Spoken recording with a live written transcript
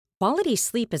Quality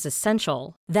sleep is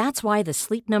essential. That's why the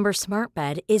Sleep Number Smart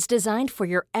Bed is designed for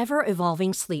your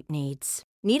ever-evolving sleep needs.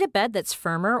 Need a bed that's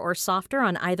firmer or softer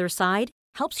on either side?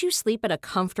 Helps you sleep at a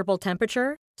comfortable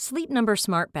temperature? Sleep Number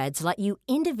Smart Beds let you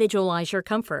individualize your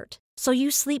comfort, so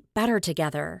you sleep better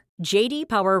together. J.D.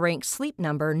 Power ranks Sleep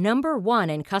Number number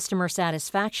 1 in customer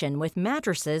satisfaction with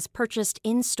mattresses purchased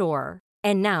in-store.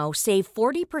 And now, save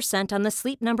 40% on the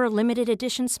Sleep Number Limited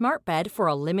Edition Smart Bed for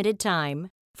a limited time.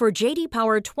 For J.D.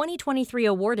 Power 2023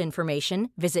 award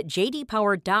information, visit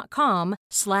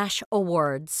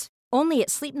jdpower.com/awards. Only at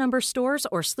Sleep Number stores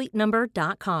or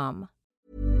sleepnumber.com.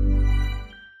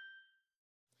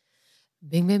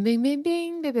 Bing, bing, bing, bing,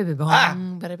 bing, bing, bing,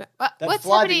 bing, That What's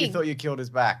fly happening? that you thought you killed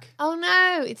is back. Oh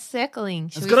no, it's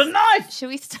circling. It's got a knife. Should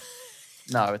we start?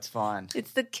 No, it's fine.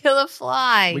 It's the killer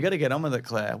fly. We got to get on with it,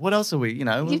 Claire. What else are we,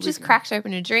 You've just cracked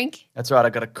open a drink. That's right. I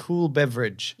got a cool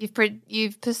beverage.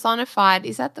 You've personified.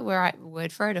 Is that the right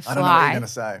word for it? A fly. I don't know what you're going to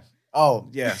say. Oh,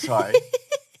 yeah, sorry.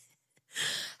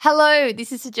 Hello,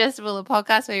 this is Suggestible, a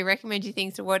podcast where we recommend you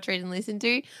things to watch, read, and listen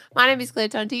to. My name is Claire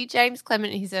Tonti. James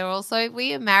Clement is there also.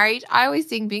 We are married. I always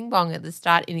sing Bing Bong at the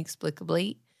start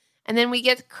inexplicably. And then we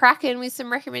get cracking with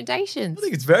some recommendations. I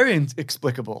think it's very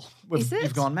inexplicable. Is it?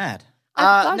 You've gone mad.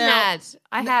 I've gone mad.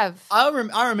 I have. I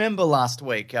remember last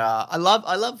week. I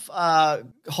love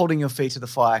holding your feet to the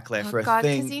fire, Claire, for a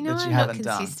thing that you I'm haven't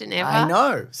not consistent done. ever. I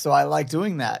know, so I like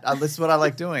doing that. This is what I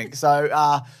like doing. So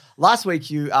last week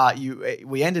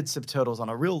we ended Subturtles on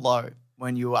a real low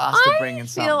when you were asked to bring in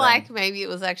something. I feel like maybe it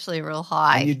was actually real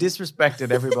high. And you disrespected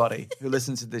everybody who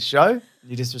listens to this show.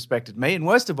 You disrespected me. And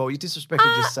worst of all, you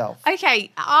disrespected yourself.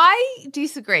 Okay, I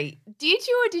disagree. Did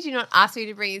you or did you not ask me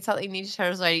to bring in something Ninja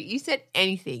Turtles related? You said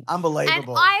anything.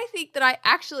 Unbelievable. And I think that I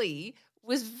actually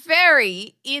was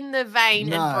very in the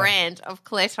vein and brand of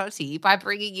Claire Tonti by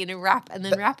bringing in a wrap and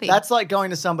then wrapping. That's like going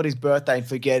to somebody's birthday and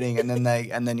forgetting, and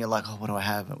then you're like, oh, what do I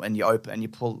have? And you open and you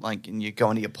pull and you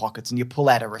go into your pockets and you pull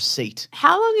out a receipt.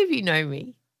 How long have you known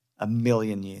me? A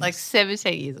million years. Like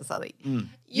 17 years or something. Mm.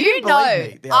 You didn't know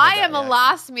believe me the other I day, am a yeah.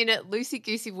 last-minute,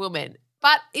 loosey-goosey woman,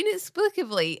 but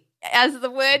inexplicably, as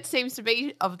the word seems to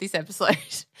be of this episode,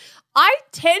 I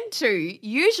tend to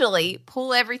usually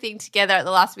pull everything together at the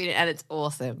last minute and it's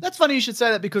awesome. That's funny you should say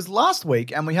that because last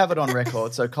week, and we have it on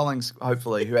record, so Collins,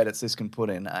 hopefully, who edits this, can put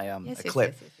in a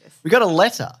clip. Yes. We got a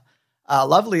letter, a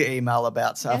lovely email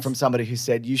about from somebody who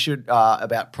said you should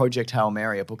about Project Hail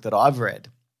Mary, a book that I've read.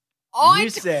 You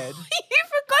said you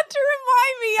forgot to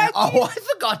remind me. I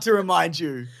forgot to remind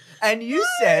you. And you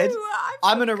said,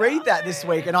 I'm going to read that this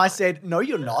week. And I said, no,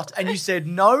 you're not. And you said,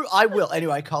 no, I will.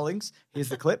 Anyway, Collins, here's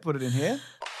the clip. Put it in here.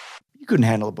 You couldn't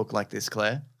handle a book like this,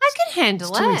 Claire. I can handle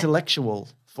It's too intellectual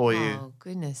for you. Oh,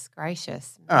 goodness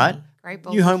gracious. All right. Great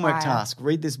ball New of homework fire. task.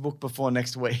 Read this book before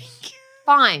next week.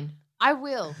 Fine. I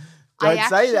will. Don't I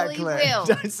say that, actually Claire. will.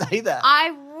 Don't say that.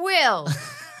 I will.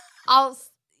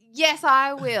 Yes,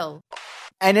 I will.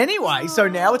 And anyway, so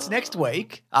now it's next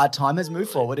week. Time has moved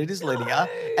forward. It is linear.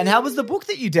 And how was the book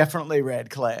that you definitely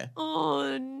read, Claire?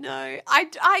 Oh, no. I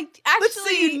actually... Let's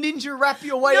see you ninja rap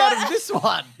your way out of this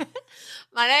one.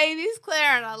 My name is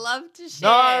Claire and I love to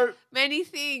share many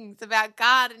things about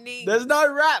gardening. There's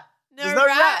no rap. There's no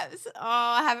rap. raps. Oh,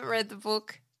 I haven't read the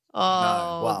book.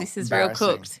 Oh, well, this is real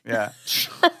cooked. Yeah.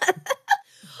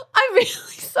 I'm really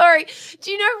sorry.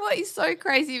 Do you know what is so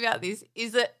crazy about this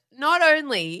is that not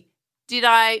only did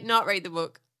I not read the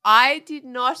book, I did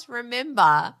not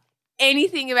remember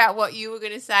anything about what you were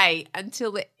going to say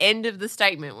until the end of the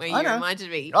statement where you reminded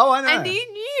me. Oh, I know. And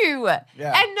you knew.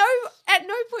 Yeah. And at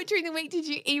no point during the week did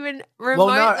you even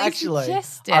remotely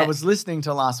suggest it. I was listening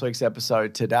to last week's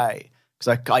episode today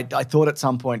because I thought at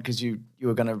some point because you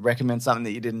were going to recommend something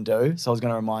that you didn't do, so I was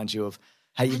going to remind you of,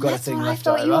 hey, you've got a thing left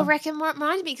over. I thought you were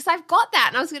reminding me because I've got that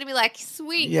and I was going to be like,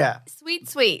 sweet,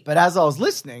 sweet. But as I was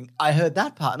listening, I heard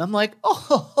that part and I'm like,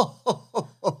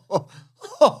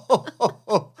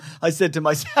 I said to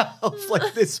myself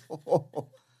like this. You're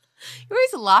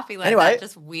always laughing like Anyway. that,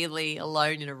 just weirdly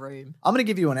alone in a room. I'm going to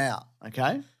give you an out,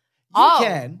 okay? You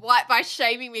can. What, by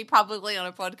shaming me publicly on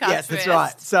a podcast Yes, that's first?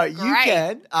 right. So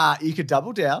Great. you could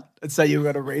double down and say you're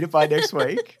going to read it by next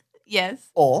week. Yes.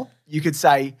 Or you could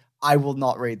say, I will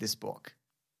not read this book.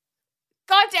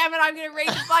 God damn it, I'm going to read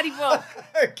the bloody book.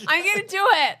 Okay. I'm going to do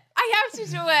it. I have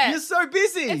to do it. You're so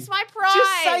busy. It's my pride.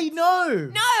 Just say no.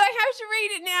 No, I have to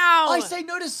read it now. I say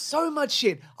no to so much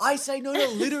shit. I say no to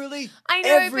literally I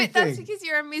know, everything. but that's because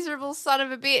you're a miserable son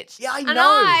of a bitch. Yeah, I and know.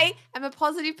 I am a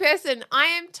positive person. I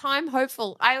am time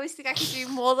hopeful. I always think I can do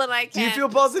more than I can. Do you feel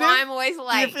positive? I'm always Do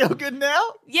late. you feel good now?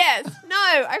 Yes. No,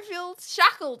 I feel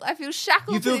shackled. I feel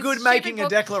shackled. You feel to this good making stupid a book.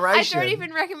 declaration. I don't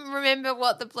even remember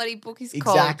what the bloody book is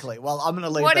called. Exactly. Well, I'm going to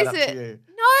leave What that is up it? to you.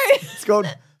 No. It's called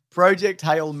Project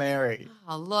Hail Mary.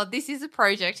 Oh, Lord, this is a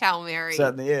Project Hail Mary.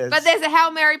 Certainly is. But there's a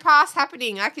Hail Mary pass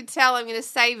happening. I can tell. I'm going to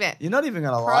save it. You're not even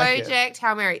going to like it. Project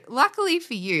Hail Mary. Luckily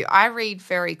for you, I read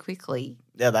very quickly.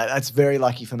 Yeah, that's very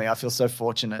lucky for me. I feel so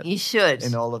fortunate You should.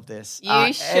 in all of this.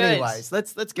 You should. Anyways,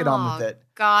 let's get on with it.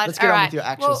 God. Let's get All on right. with your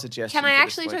actual Well, suggestion. Can I for this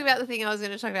actually week. talk about the thing I was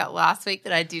going to talk about last week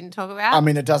that I didn't talk about? I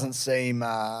mean, it doesn't seem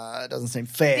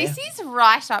fair. This is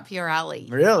right up your alley.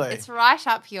 Really? It's right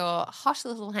up your hot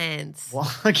little hands.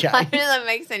 Well, okay. I don't know if that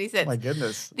makes any sense. Oh my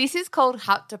goodness. This is called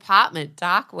Hot Department,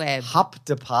 Dark Web. Hup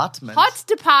Department. Hot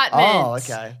Department. Oh,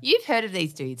 okay. You've heard of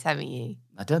these dudes, haven't you?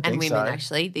 I don't And think women, so.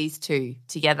 actually, these two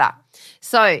together.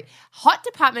 So, Hot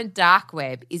Department Dark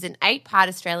Web is an 8-part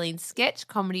Australian sketch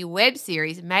comedy web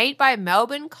series made by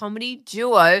Melbourne comedy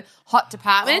duo Hot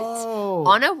Department, Oh.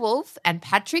 Honor Wolf and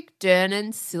Patrick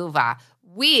Dernan Silva,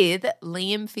 with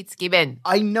Liam Fitzgibbon.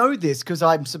 I know this because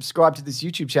I'm subscribed to this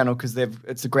YouTube channel because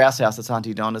it's the Grouse House, it's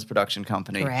Auntie Donna's production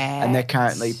company. And they're Correct.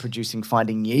 currently producing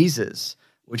Finding Yeezers,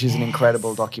 which is an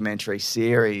incredible documentary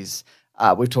series.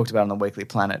 We've talked about on the Weekly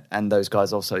Planet, and those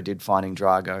guys also did Finding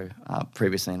Drago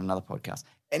previously in another podcast.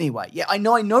 Anyway, yeah, I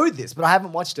know this, but I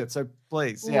haven't watched it, so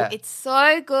please, Ooh, yeah. it's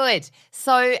so good.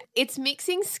 So it's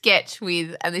mixing sketch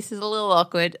with, and this is a little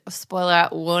awkward, spoiler,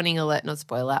 warning alert, not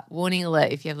spoiler, warning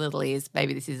alert if you have little ears,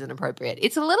 maybe this isn't appropriate.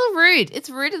 It's a little rude. It's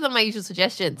ruder than my usual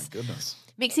suggestions. Goodness.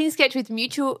 Mixing sketch with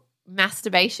mutual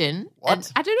masturbation. What?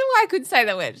 And I don't know why I couldn't say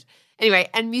that word. Anyway,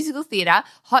 and musical theatre,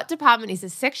 Hot Department is a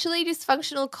sexually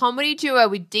dysfunctional comedy duo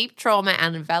with deep trauma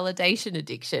and validation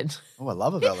addiction. Oh, I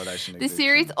love a validation. The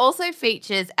series also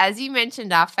features, as you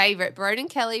mentioned, our favourite, Broden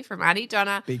Kelly from Auntie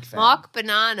Donna, Big fan. Mark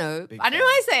Bonanno. Big I don't know fan.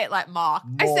 why I say it like Mark.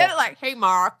 I said it like, hey,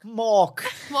 Mark. Mork.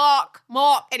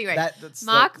 Mark. Anyway, That's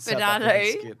Mark that South African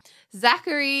Bonanno, skit.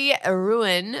 Zachary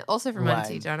Ruan, also from Ruane.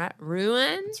 Auntie Donna.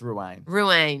 Ruan? It's Ruane.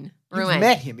 Ruane. You've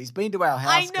met him. He's been to our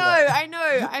house. I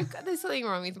know. There's something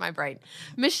wrong with my brain.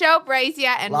 Michelle Brazier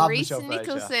and Love Reese Michelle Brazier.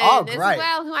 Nicholson Oh, as great.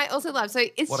 well, who I also love. So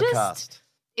it's What just a cast.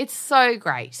 it's so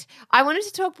great. I wanted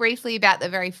to talk briefly about the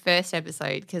very first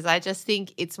episode because I just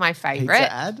think it's my favorite.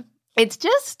 Pizza ad? It's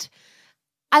just,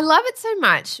 I love it so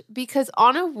much because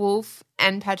Honor Wolf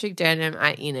and Patrick Dernan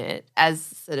are in it as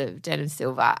sort of Dernan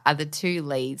Silva are the two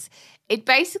leads. It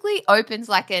basically opens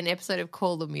like an episode of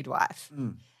Call the Midwife.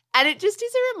 Mm. And it just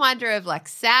is a reminder of like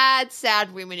sad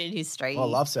women in history. Oh, I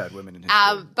love sad women in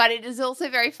history. But it is also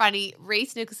very funny.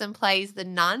 Reese Nicholson plays the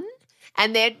nun,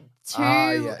 and they're two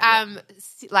yeah.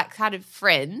 like kind of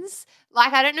friends.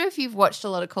 Like, I don't know if you've watched a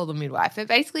lot of Call the Midwife, but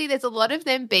basically there's a lot of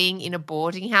them being in a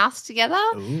boarding house together,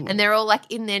 Ooh. and they're all like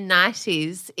in their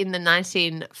 90s, in the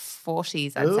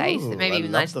 1940s, I'd say, so Ooh, maybe I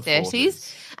even love the 1930s.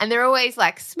 40s. And they're always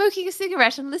like smoking a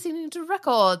cigarette and listening to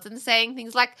records and saying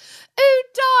things like, oh,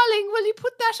 darling, will you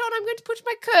put that on? I'm going to put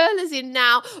my curlers in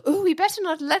now. Oh, we better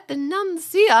not let the nuns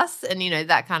see us. And, you know,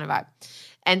 that kind of vibe.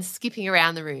 And skipping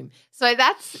around the room. So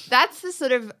that's the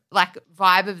sort of like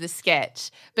vibe of the sketch.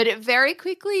 But it very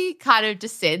quickly kind of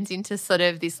descends into sort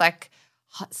of this like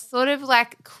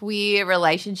queer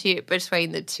relationship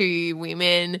between the two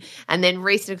women. And then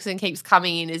Reese Nicholson keeps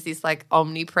coming in as this like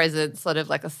omnipresent sort of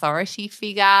like authority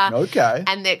figure. Okay.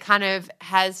 And that kind of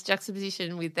has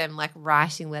juxtaposition with them like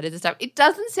writing letters and stuff. It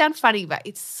doesn't sound funny, but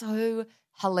it's so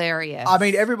hilarious. I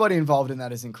mean, everybody involved in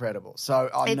that is incredible. So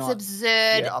I'm it's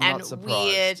absurd I'm and not surprised.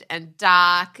 weird and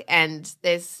dark, and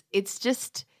it's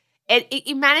just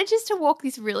it manages to walk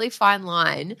this really fine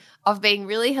line of being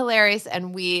really hilarious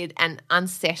and weird and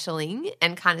unsettling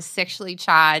and kind of sexually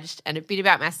charged and a bit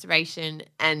about masturbation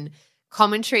and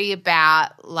commentary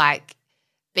about like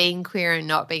being queer and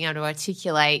not being able to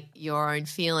articulate your own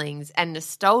feelings and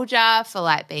nostalgia for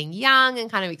like being young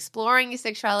and kind of exploring your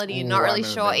sexuality and Ooh, not I really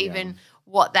remember sure being even young.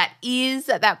 what that is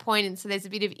at that point. And so there's a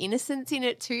bit of innocence in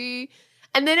it too.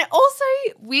 And then it also,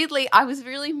 weirdly, I was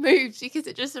really moved because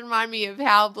it just reminded me of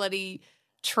how bloody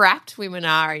trapped women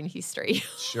are in history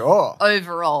Sure.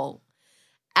 overall.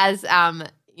 As,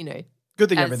 you know, Good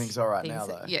thing as everything's all right things now,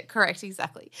 that- though. Yeah, correct,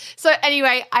 exactly. So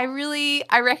anyway, I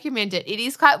recommend it. It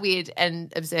is quite weird and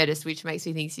absurdist, which makes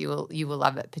me think you will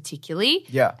love it particularly.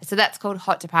 Yeah. So that's called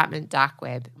Hot Department Dark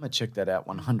Web. I'm going to check that out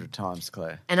 100 times,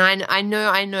 Claire. And I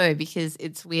know because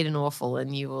it's weird and awful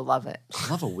and you will love it. I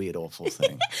love a weird, awful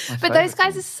thing. But those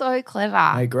guys are so clever.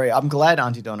 I agree. I'm glad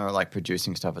Auntie Donna are like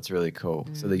producing stuff. It's really cool.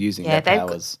 So they're using Yeah, their they've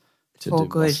powers to for do more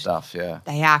good. stuff. Yeah.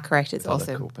 They are correct. It's With other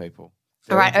awesome. cool people.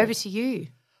 All right, Very over good. to you.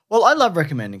 Well, I love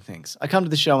recommending things. I come to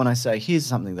the show and I say, here's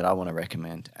something that I want to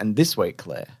recommend. And this week,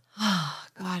 Claire, Oh,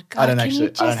 God. I don't can you actually, I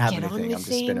don't just have get on anything. with I'm just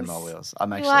spinning my things? wheels. I'm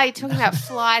You actually are talking about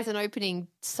flies and opening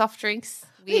soft drinks.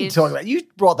 What are you Weird. talking about? You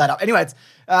brought that up. Anyway,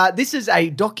 this is a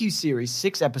docu-series,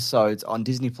 6 episodes on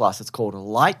Disney Plus. It's called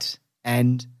Light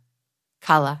and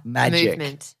Color, Magic.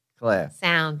 movement, Claire.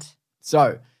 sound.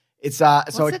 So it's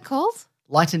What's it called?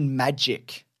 Light and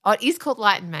Magic. Oh, it is called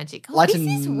Light and Magic. Oh, Light this and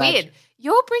is Magic. weird.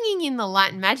 You're bringing in the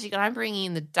light and magic, and I'm bringing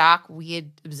in the dark,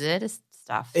 weird, absurdist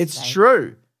stuff. It's today.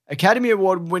 true. Academy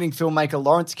Award-winning filmmaker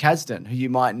Lawrence Kasdan, who you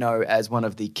might know as one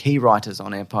of the key writers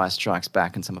on Empire Strikes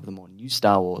Back and some of the more new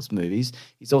Star Wars movies,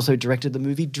 he's also directed the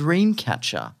movie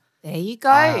Dreamcatcher. There you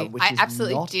go. which I is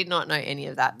absolutely not- did not know any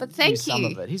of that, but Knew thank some you.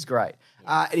 of it. He's great.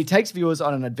 And he takes viewers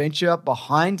on an adventure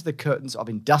behind the curtains of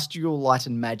industrial light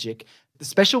and magic, the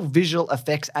special visual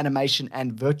effects, animation,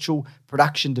 and virtual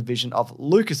production division of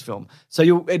Lucasfilm.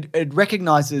 So it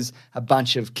recognizes a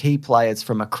bunch of key players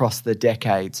from across the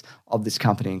decades of this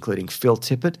company, including Phil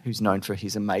Tippett, who's known for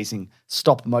his amazing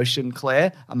stop motion,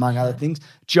 Claire, among other things.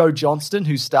 Joe Johnston,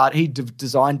 who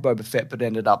designed Boba Fett but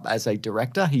ended up as a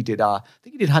director. He did, I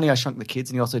think he did Honey, I Shrunk the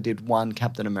Kids, and he also did one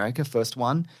Captain America, first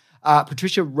one.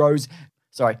 Patricia Rose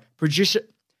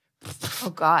Oh,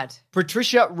 God.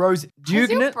 Rose Is your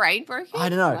Dugnan. brain broken? I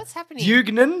don't know. What's happening?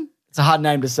 Dugnan. It's a hard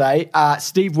name to say.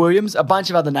 Steve Williams, a bunch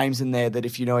of other names in there that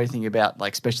if you know anything about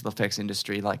like special effects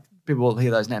industry, like people will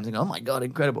hear those names and go, oh my God,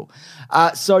 incredible.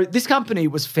 So this company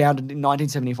was founded in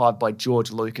 1975 by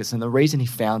George Lucas. And the reason he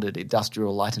founded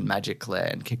Industrial Light and Magic, Claire,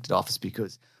 and kicked it off is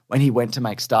because when he went to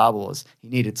make Star Wars, he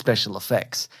needed special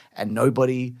effects and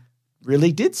nobody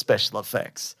really did special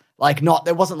effects.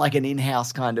 There wasn't like an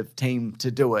in-house kind of team to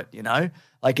do it, you know?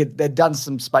 They'd done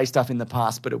some space stuff in the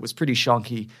past, but it was pretty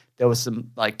shonky. There was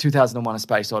some, 2001 A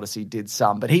Space Odyssey did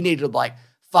some, but he needed,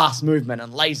 fast movement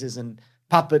and lasers and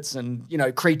puppets and,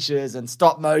 creatures and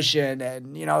stop motion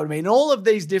and, you know what I mean? All of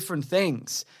these different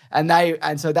things.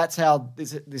 And so that's how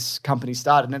this company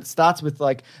started. And it starts with,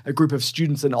 a group of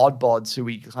students and oddbods who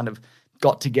we kind of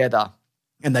got together.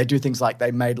 And they do things like they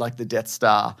made, the Death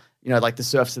Star, the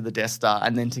surface of the Death Star,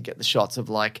 and then to get the shots of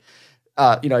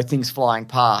things flying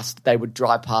past, they would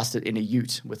drive past it in a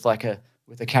ute with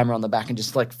a camera on the back and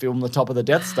just film the top of the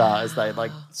Death Star as they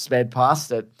sped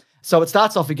past it. So it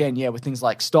starts off again, with things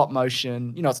like stop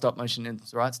motion. You know what stop motion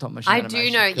is, right? Stop motion. I animation.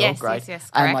 do know. Cool, Yes, great.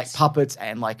 yes, And correct. puppets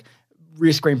and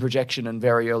rear screen projection and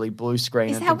very early blue screen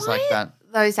Is and that things why like that.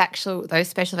 those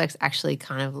special effects actually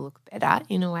kind of look better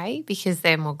in a way because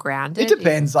they're more grounded? It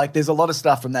depends. There's a lot of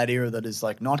stuff from that era that is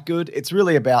not good. It's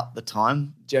really about the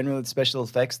time, generally the special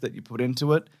effects that you put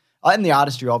into it. And the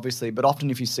artistry, obviously, but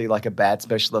often if you see a bad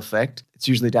special effect, it's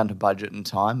usually down to budget and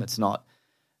time. It's not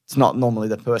normally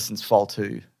the person's fault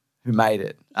who made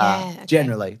it. Okay.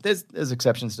 Generally, there's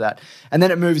exceptions to that. And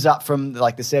then it moves up from the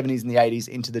 70s and the 80s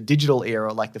into the digital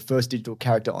era, the first digital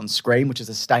character on screen, which is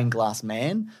a stained glass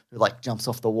man who jumps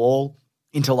off the wall,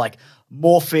 into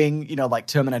morphing,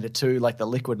 Terminator 2, the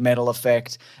liquid metal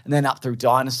effect, and then up through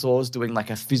dinosaurs doing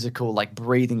a physical,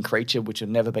 breathing creature, which had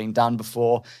never been done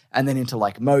before, and then into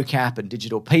mocap and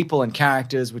digital people and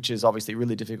characters, which is obviously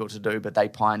really difficult to do, but they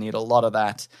pioneered a lot of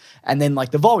that. And then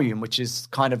the volume, which is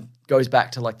kind of goes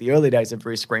back to the early days of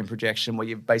rear screen projection, where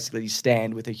you basically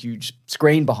stand with a huge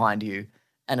screen behind you,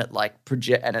 and it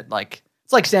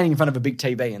it's like standing in front of a big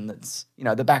TV, and it's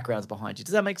the background's behind you.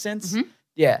 Does that make sense? Mm-hmm.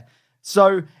 Yeah.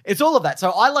 So it's all of that. So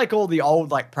I like all the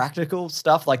old practical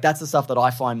stuff. That's the stuff that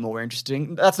I find more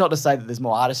interesting. That's not to say that there's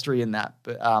more artistry in that,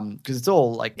 but because it's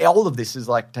all all of this is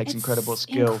takes incredible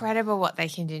skill. Incredible what they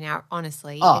can do now.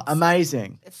 Honestly, Oh,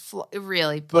 amazing! It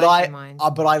really blows your mind.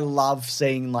 But I love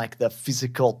seeing the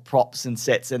physical props and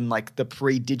sets and the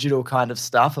pre-digital kind of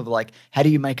stuff of how do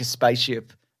you make a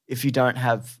spaceship if you don't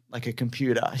have a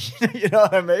computer, you know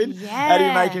what I mean? Yeah. How do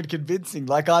you make it convincing?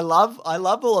 I love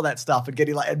all of that stuff and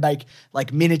getting and make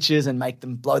miniatures and make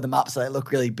them blow them up so they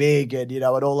look really big and and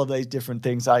all of these different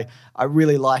things. I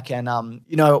really like and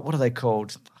what are they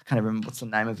called? I can't even remember what's the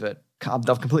name of it. I've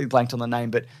completely blanked on the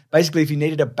name, but basically if you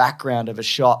needed a background of a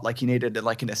shot, you needed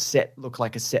it in a set, look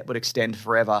like a set would extend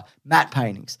forever. Matte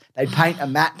paintings. They'd paint a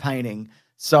matte painting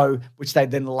which they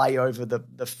then lay over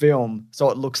the film so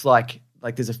it looks like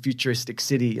like there's a futuristic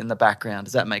city in the background.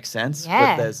 Does that make sense?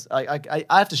 Yeah. But there's I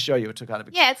have to show you. It took kind of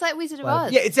a Yeah, it's like Wizard of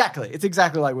Oz. Yeah, exactly. It's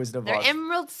exactly like Wizard of They're Oz.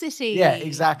 Emerald City. Yeah,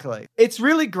 exactly. It's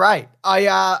really great.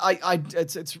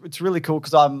 It's really cool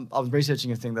because I was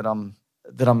researching a thing that I'm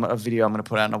a video I'm going to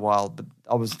put out in a while. But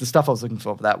the stuff I was looking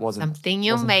for that wasn't Something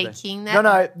you're wasn't making there. that.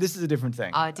 No, this is a different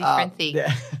thing. Oh, a different thing.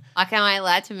 Yeah. Like, am I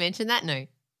allowed to mention that? No.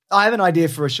 I have an idea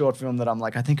for a short film that I'm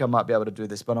like, I think I might be able to do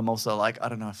this, but I'm also like, I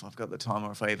don't know if I've got the time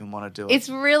or if I even want to do it. It's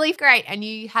really great. And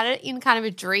you had it in kind of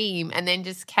a dream and then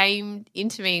just came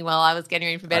into me while I was getting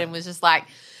ready for bed and was just like,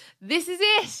 this is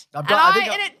it. And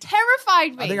it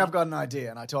terrified me. I think I've got an idea,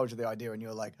 and I told you the idea, and you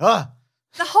were like, ah.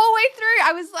 The whole way through,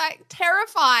 I was like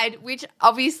terrified, which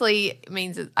obviously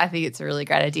means that I think it's a really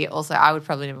great idea. Also, I would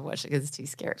probably never watch it because it's too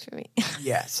scary for me.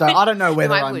 Yeah, so I don't know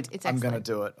whether I'm going to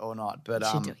do it or not, but You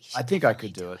should do it. I think I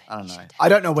could do it. I don't know. I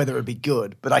don't know whether it would be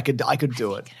good, but I could do it. I think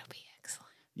it'll be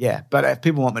excellent. Yeah, but if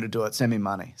people want me to do it, send me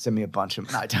money. Send me a bunch of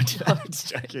no, don't do that. I'm just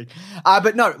joking.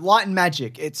 But no, Light and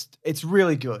Magic. It's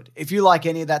really good. If you like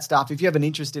any of that stuff, if you have an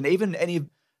interest in even any of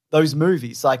those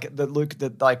movies, like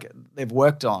that they've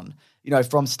worked on,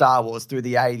 from Star Wars through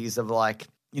the 80s of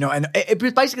and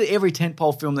it basically every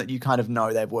tentpole film that you kind of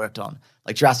know they've worked on,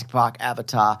 like Jurassic Park,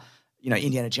 Avatar,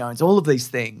 Indiana Jones, all of these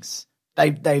things.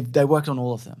 They worked on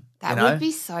all of them. That would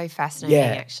be so fascinating,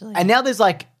 actually. And now there's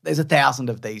 1,000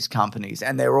 of these companies,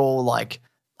 and they're all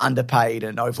underpaid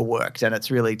and overworked, and it's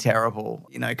really terrible,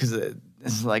 because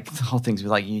it's the whole things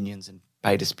with unions and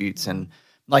pay disputes and.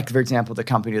 For example, the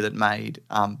company that made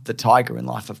the tiger in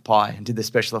Life of Pi and did the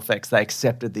special effects, they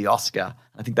accepted the Oscar.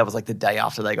 I think that was the day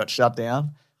after they got shut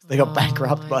down. So they got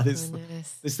bankrupt by this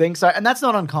thing. So, and that's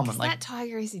not uncommon. That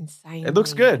tiger is insane. It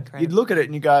looks good. Incredible. You'd look at it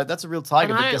and you go, "That's a real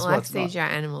tiger." And but I guess don't what? like It's CGI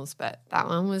not. animals, but that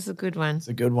one was a good one. It's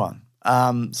a good one.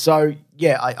 So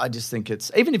yeah, I just think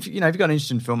it's even if you've got an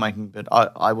interest in filmmaking, but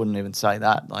I wouldn't even say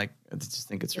that. I just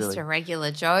think it's just a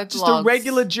regular Joe blog. Just a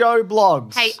regular Joe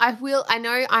blogs. Hey, I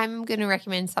know I'm going to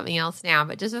recommend something else now,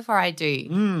 but just before I do,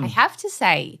 I have to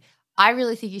say, I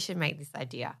really think you should make this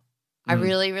idea. I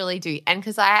really, really do. And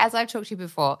because as I've talked to you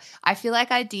before, I feel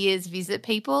like ideas visit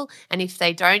people, and if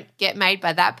they don't get made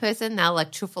by that person, they'll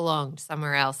chuff along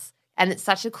somewhere else. And it's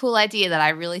such a cool idea that I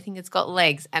really think it's got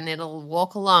legs and it'll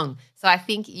walk along. So I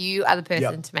think you are the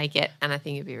person to make it, and I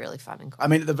think it'd be really fun and cool. I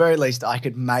mean, at the very least, I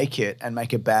could make it and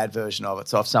make a bad version of it.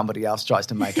 So if somebody else tries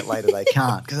to make it later, they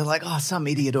can't. Because they're like, oh, some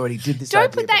idiot already did this idea.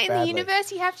 Don't put that in the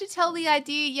universe. You have to tell the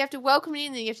idea. You have to welcome it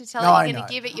in, and you have to tell it you're going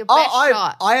to give it your best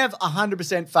shot. I have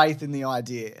 100% faith in the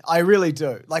idea. I really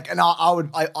do. And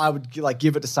I would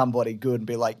give it to somebody good and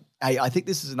be like, hey, I think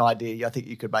this is an idea. I think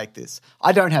you could make this.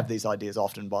 I don't have these ideas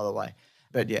often, by the way.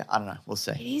 But yeah, I don't know. We'll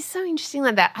see. It is so interesting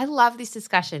like that. I love this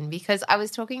discussion because I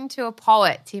was talking to a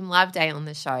poet, Tim Loveday, on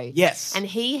the show. Yes. And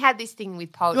he had this thing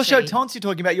with poetry. Your show, Tons, you're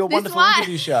talking about your wonderful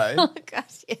interview show. Oh, my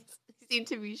gosh, yes. This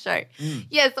interview show.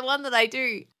 Yes, the one that I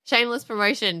do. Shameless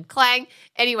promotion. Clang.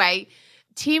 Anyway,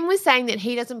 Tim was saying that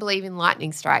he doesn't believe in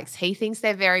lightning strikes. He thinks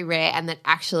they're very rare and that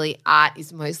actually art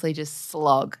is mostly just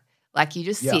slog. You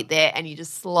just sit there and you're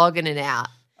just slogging it out.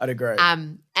 I'd agree.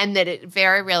 And that it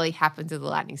very rarely happens with a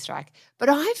lightning strike. But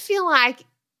I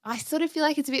sort of feel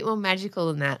like it's a bit more magical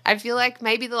than that. I feel like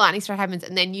maybe the lightning strike happens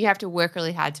and then you have to work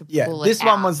really hard to pull it out. This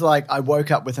one was I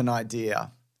woke up with an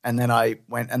idea and then I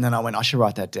went, I should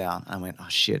write that down. And I went, oh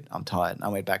shit, I'm tired. And I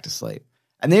went back to sleep.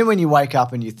 And then when you wake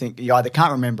up and you think you either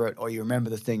can't remember it or you remember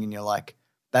the thing and you're like,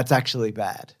 that's actually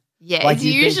bad. Yeah, it's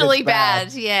usually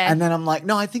bad. Yeah. And then I'm like,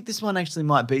 no, I think this one actually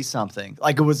might be something.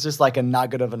 It was just a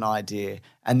nugget of an idea.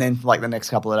 And then for the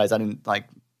next couple of days, I didn't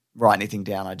write anything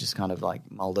down. I just kind of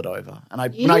mulled it over.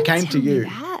 And when I came to you,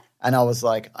 and I was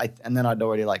and then I'd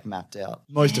already mapped out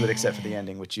most of it except for the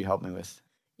ending, which you helped me with.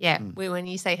 Yeah, when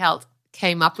you say helped,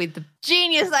 came up with the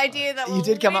genius idea that you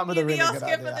did come up with a really good Oscar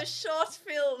idea for the short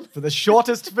film. For the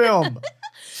shortest film.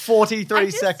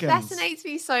 43 seconds. It fascinates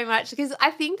me so much because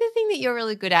I think the thing that you're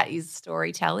really good at is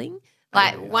storytelling.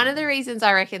 One of the reasons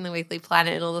I reckon the Weekly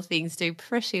Planet and all the things do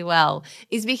pretty well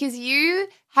is because you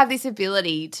have this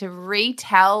ability to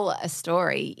retell a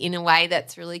story in a way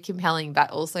that's really compelling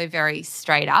but also very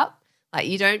straight up.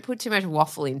 You don't put too much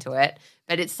waffle into it,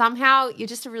 but it's somehow you're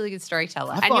just a really good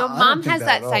storyteller. And your mum has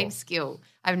that same skill,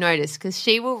 I've noticed, because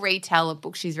she will retell a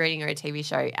book she's reading or a TV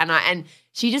show, and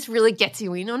she just really gets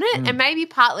you in on it. And maybe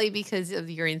partly because of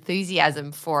your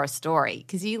enthusiasm for a story,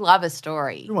 because you love a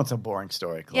story. Who wants a boring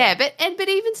story, Claire? Yeah, but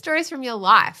even stories from your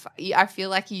life, I feel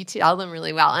like you tell them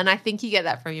really well, and I think you get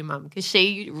that from your mum because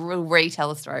she will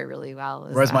retell a story really well.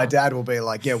 Whereas my dad will be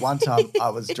like, yeah, one time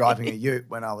I was driving a ute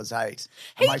when I was 8.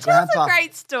 He tells a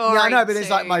great story. Yeah, I know, but it's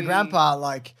my grandpa,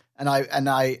 And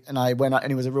I went, and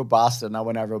he was a real bastard, and I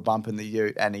went over a bump in the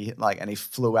ute, and he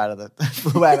flew out of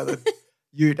the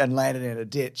ute and landed in a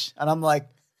ditch. And I'm like,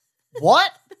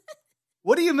 what?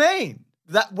 What do you mean?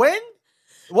 That when?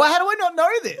 How do I not know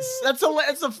this? That's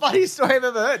the funniest story I've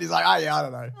ever heard. He's like, oh yeah, I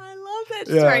don't know. I love that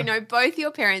story. No, both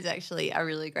your parents actually are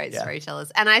really great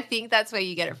storytellers. And I think that's where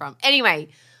you get it from. Anyway,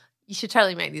 you should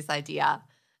totally make this idea.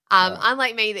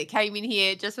 Unlike me that came in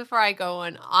here just before I go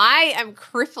on, I am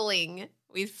crippling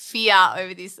with fear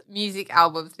over this music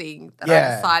album thing that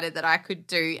I decided that I could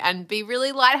do and be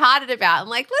really lighthearted about. I'm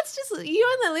like,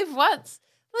 you only live once.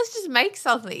 Let's just make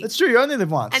something. That's true. You only live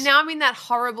once. And now I'm in that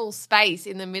horrible space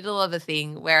in the middle of a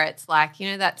thing where it's like,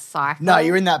 that cycle. No,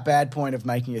 you're in that bad point of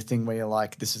making a thing where you're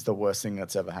like, this is the worst thing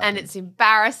that's ever happened. And it's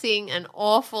embarrassing and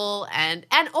awful. And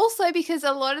also because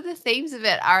a lot of the themes of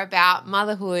it are about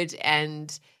motherhood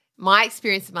and my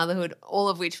experience of motherhood, all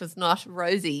of which was not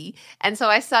rosy. And so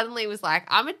I suddenly was like,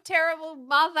 I'm a terrible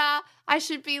mother. I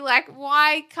should be like,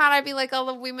 why can't I be like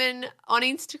other women on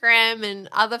Instagram and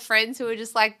other friends who are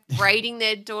just like braiding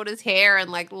their daughter's hair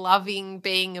and like loving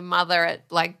being a mother at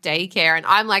like daycare? And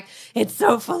I'm like, it's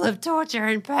so full of torture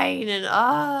and pain and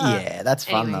Yeah, that's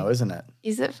fun though, isn't it?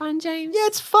 Is it fun, James? Yeah,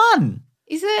 it's fun.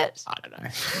 Is it? I don't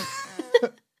know.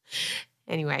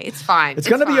 Anyway, it's fine. It's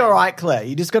going to be all right, Claire.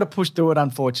 You just got to push through it,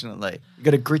 unfortunately. You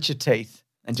got to grit your teeth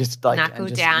and just like knuckle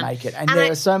down. Make it. And there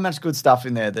is so much good stuff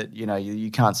in there that,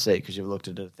 you can't see because you've looked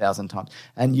at it 1,000 times.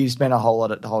 And you spent a whole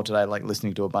lot of the whole today like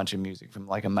listening to a bunch of music from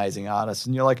like amazing artists.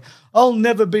 And you're like, I'll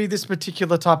never be this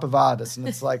particular type of artist. And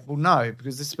it's like, well, no,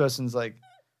 because this person's like,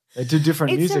 they do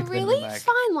different music. It's a really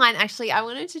fine line. Actually, I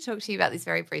wanted to talk to you about this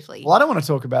very briefly. Well, I don't want to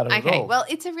talk about it at all. Okay, well,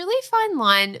 it's a really fine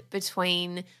line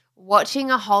between watching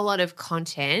a whole lot of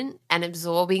content and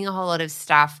absorbing a whole lot of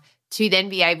stuff to then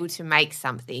be able to make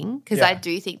something, because I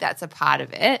do think that's a part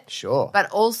of it. Sure. But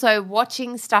also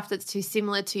watching stuff that's too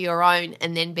similar to your own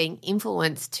and then being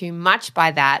influenced too much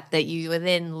by that you will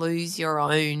then lose your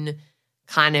own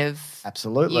kind of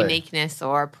uniqueness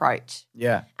or approach.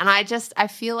 Yeah. And I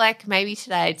feel like maybe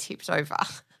today I tipped over.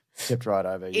 Tipped right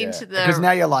over, because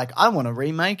now you're like, I want to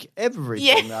remake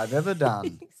everything I've ever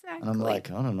done. Exactly. And I'm like,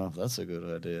 I don't know if that's a good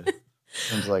idea.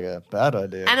 Seems like a bad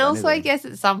idea. And also, I guess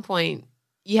at some point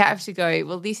you have to go,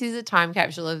 well, this is a time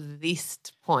capsule of this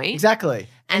point. Exactly.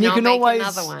 And you can always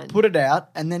put it out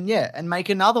and then, and make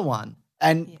another one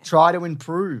and try to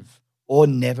improve or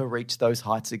never reach those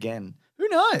heights again. Who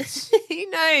knows?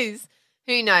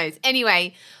 Who knows?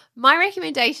 Anyway, my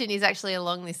recommendation is actually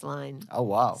along this line. Oh,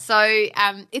 wow. So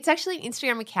it's actually an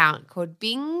Instagram account called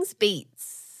Bing's Beats.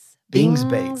 Bing's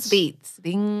Beats.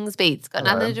 Got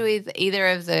nothing to do with either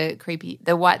of the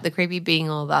creepy Bing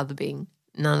or the other Bing.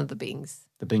 None of the Bings.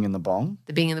 The Bing and the Bong?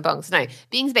 The Bing and the Bongs. No,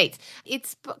 Bing's Beats.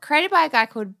 It's created by a guy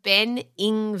called Ben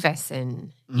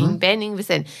Ingvason. Ben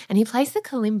Ingvason. And he plays the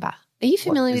kalimba. Are you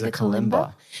familiar with the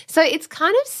kalimba? So it's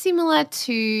kind of similar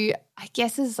to, I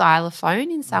guess, a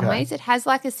xylophone in some ways. It has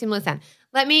like a similar sound.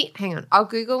 Hang on. I'll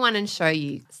Google one and show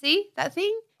you. See that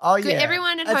thing? Oh, yeah.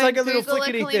 Everyone at home, it's like a little Google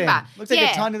flickety a kalimba. thing. Looks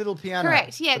like a tiny little piano.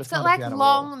 Correct. Yeah, it's got like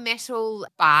long metal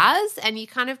bars and you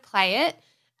kind of play it.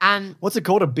 What's it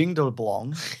called? A bing de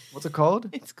blong? What's it called?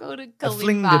 It's called a kalimba. A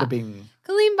fling de bing.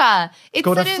 Kalimba. It's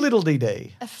called a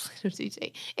fliddle-dee-dee. A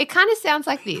fliddle-dee-dee. It kind of sounds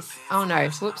like this. Oh, no.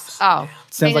 Whoops. Oh.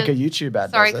 Sounds like a YouTube ad.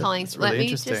 Sorry, Collings. It's really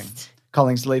interesting.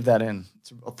 Collings, leave that in.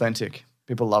 It's authentic.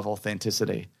 People love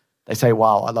authenticity. They say,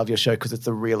 wow, I love your show because it's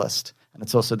the realest and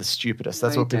it's also the stupidest.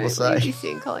 That's what people say.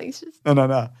 Collings.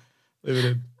 No. Leave it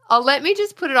in. Oh, let me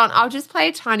just put it on. I'll just play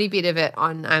a tiny bit of it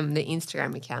on the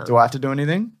Instagram account. Do I have to do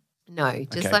anything? No,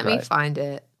 just let me find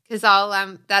it because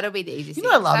I'll that'll be the easiest. You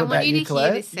know what I love about you,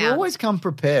 Claire? You sound. always come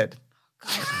prepared.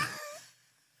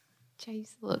 Jeez,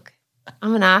 look,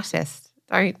 I'm an artist.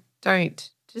 Don't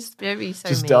just be so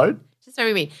just mean. Don't. Just don't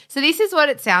be mean. So this is what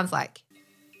it sounds like.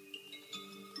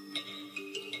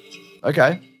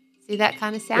 Okay. See that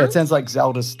kind of sound? Yeah, it sounds like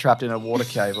Zelda's trapped in a water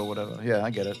cave or whatever. Yeah, I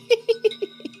get it.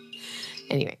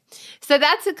 Anyway, so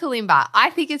that's a kalimba. I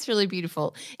think it's really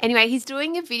beautiful. Anyway, he's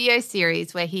doing a video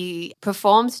series where he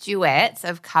performs duets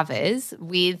of covers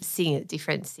with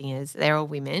different singers. They're all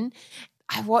women.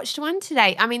 I watched one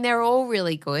today. I mean, they're all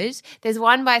really good. There's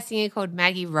one by a singer called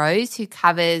Maggie Rose who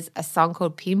covers a song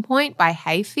called Pinpoint by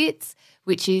Hayfits,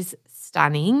 which is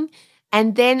stunning.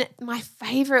 And then my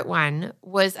favorite one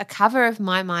was a cover of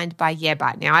My Mind by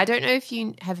Yeba. Now, I don't know if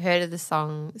you have heard of the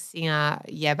singer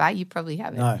Yeba. You probably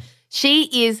haven't. No.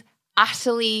 She is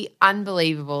utterly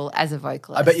unbelievable as a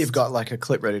vocalist. I bet you've got like a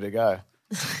clip ready to go.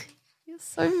 You're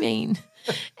so mean.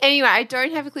 Anyway, I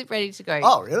don't have a clip ready to go.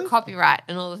 Oh, really? Copyright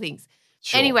and all the things.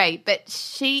 Sure. Anyway, but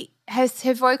she has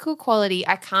her vocal quality.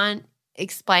 I can't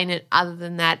explain it other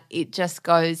than that. It just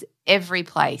goes every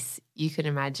place you can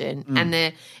imagine.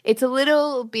 And it's a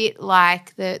little bit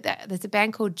like there's a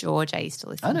band called George I used to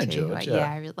listen to. George,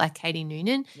 I really like Katie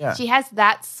Noonan. Yeah. She has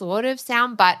that sort of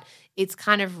sound, but it's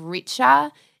kind of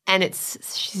richer, and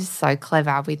she's so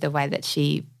clever with the way that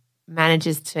she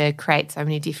manages to create so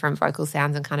many different vocal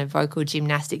sounds and kind of vocal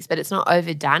gymnastics, but it's not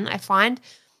overdone. I find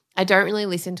I don't really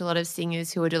listen to a lot of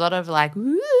singers who would do a lot of like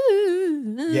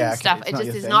stuff. It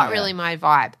just is not really my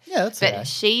vibe. Yeah, that's But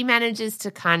she manages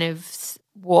to kind of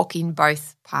walk in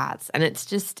both parts, and it's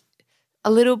just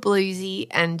a little bluesy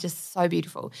and just so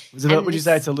beautiful. Would you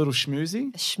say it's a little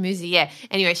schmoozy? Schmoozy, yeah.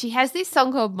 Anyway, she has this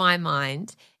song called My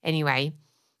Mind. Anyway,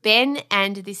 Ben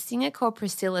and this singer called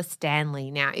Priscilla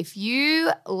Stanley. Now, if you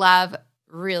love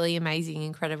really amazing,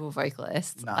 incredible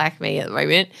vocalists like me at the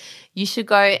moment, you should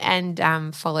go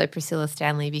and follow Priscilla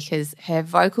Stanley because her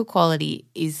vocal quality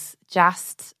is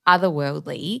just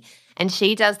otherworldly. And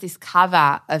she does this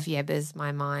cover of Yebba's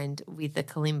My Mind with the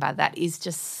kalimba that is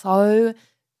just so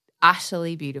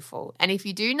utterly beautiful. And if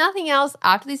you do nothing else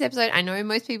after this episode, I know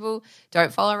most people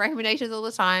don't follow recommendations all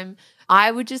the time.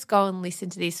 I would just go and listen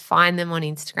to this, find them on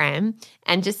Instagram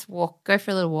and just go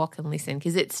for a little walk and listen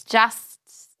because it's just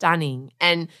stunning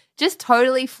and just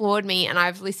totally floored me, and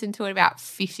I've listened to it about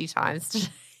 50 times today.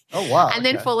 Oh, wow. And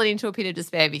then fallen into a pit of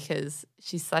despair because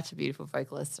she's such a beautiful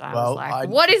vocalist. And I was like,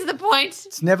 what is the point?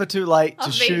 It's never too late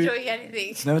of me doing anything.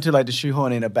 It's never too late to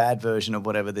shoehorn in a bad version of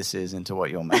whatever this is into what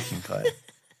you're making, Claire.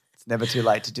 It's never too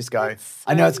late to just go,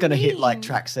 I know it's going to hit like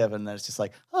track 7, and it's just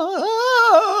like,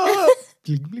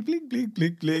 blink, blink, blink, blink,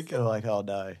 blink, blink. And I'm like, oh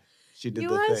no, she did the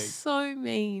thing. You are so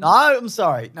mean. No, I'm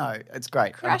sorry. No, it's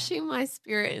great. Crushing my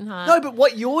spirit and heart. No, but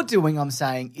what you're doing, I'm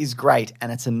saying, is great,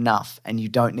 and it's enough. And you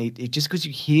don't need it. Just because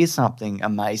you hear something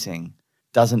amazing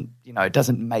doesn't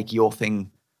make your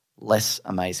thing less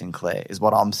amazing, Claire, is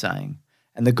what I'm saying.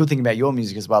 And the good thing about your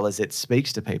music as well is it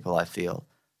speaks to people, I feel.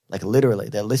 Like literally,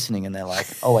 they're listening and they're like,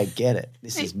 oh, I get it.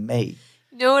 This is me.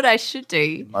 You know what I should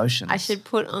do? Emotions. I should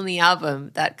put on the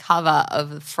album that cover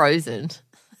of Frozen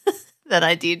that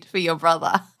I did for your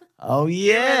brother. Oh,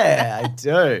 yeah, I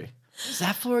do. What was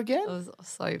that for again? It was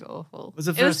so awful. Was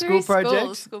it for a school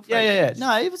project? School project? Yeah.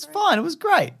 No, it was fine. It was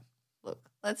great. Look,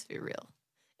 let's be real.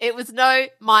 It was no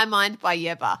My Mind by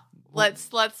Yebba. Let's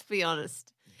be honest.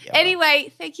 Yeah.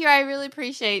 Anyway, thank you. I really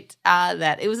appreciate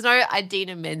that. It was no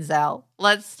Idina Menzel.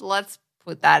 Let's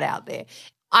put that out there.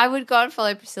 I would go and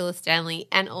follow Priscilla Stanley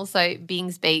and also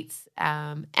Bing's Beats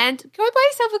and go buy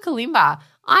yourself a kalimba.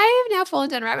 I have now fallen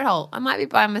down a rabbit hole. I might be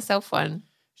buying myself one. You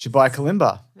should buy a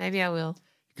kalimba. Maybe I will.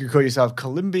 You could call yourself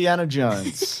Kalimbiana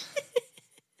Jones.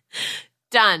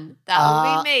 Done. That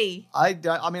will be me.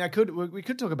 We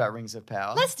could talk about Rings of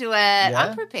Power. Let's do it. Yeah?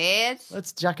 I'm prepared.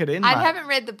 Let's jack it in, I mate. haven't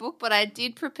read the book, but I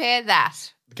did prepare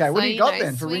that. Okay, what do you got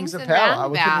then for Rings of Power? I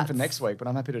would put it in for next week, but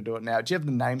I'm happy to do it now. Do you have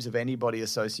the names of anybody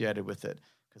associated with it?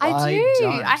 I do.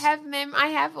 Don't. I have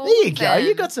all. There you go.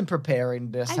 You got some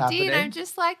preparing this happening. I did. I'm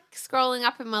just like scrolling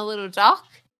up in my little doc.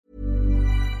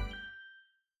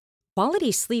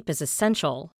 Quality sleep is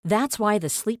essential. That's why the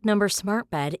Sleep Number Smart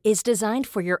Bed is designed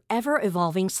for your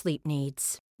ever-evolving sleep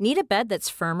needs. Need a bed that's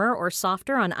firmer or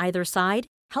softer on either side?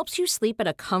 Helps you sleep at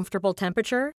a comfortable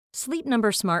temperature? Sleep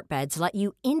Number Smart Beds let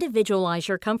you individualize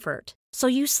your comfort, so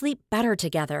you sleep better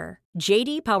together.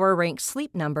 J.D. Power ranks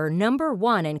Sleep Number number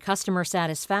 1 in customer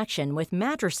satisfaction with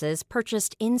mattresses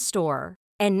purchased in-store.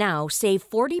 And now save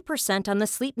 40% on the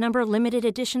Sleep Number Limited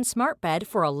Edition Smart Bed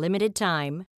for a limited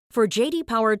time. For J.D.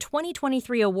 Power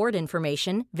 2023 award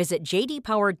information, visit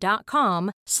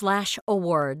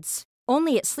jdpower.com/awards.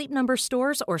 Only at Sleep Number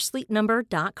stores or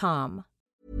sleepnumber.com.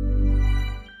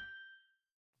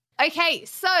 Okay,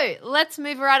 so let's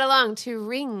move right along to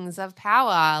Rings of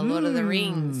Power, Lord of the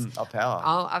Rings. Of Power.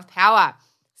 Of Power.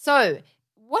 So,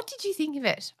 what did you think of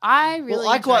it?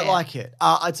 I quite like it.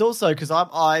 It's also because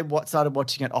I started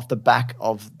watching it off the back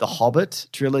of the Hobbit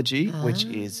trilogy, which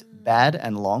is bad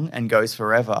and long and goes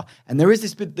forever. And there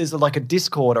is there's like a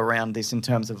discord around this in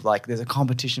terms of like there's a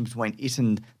competition between it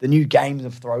and the new Game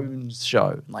of Thrones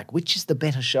show, like which is the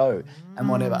better show and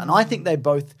whatever. And I think they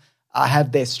both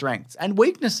have their strengths and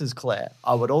weaknesses, Claire,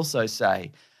 I would also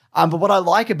say. But what I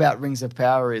like about Rings of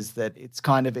Power is that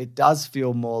it does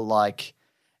feel more like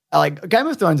Game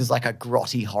of Thrones is like a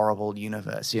grotty, horrible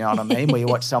universe, you know what I mean? Where you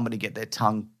watch somebody get their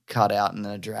tongue cut out and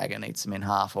then a dragon eats them in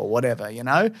half or whatever, you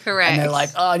know? Correct. And they're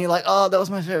like, and you're like, that was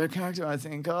my favorite character, I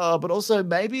think. But also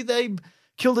maybe they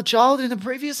killed a child in a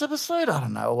previous episode, I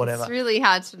don't know, or whatever. It's really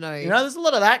hard to know. You know, there's a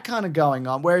lot of that kind of going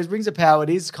on. Whereas Rings of Power, it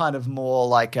is kind of more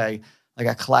like a like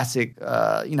a classic,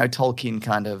 Tolkien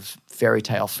kind of fairy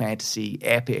tale fantasy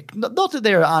epic. Not that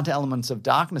there aren't elements of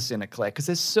darkness in it, Claire, because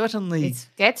there's certainly It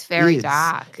gets very is.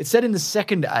 dark. It's set in the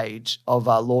second age of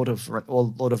Lord of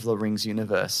the Rings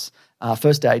universe.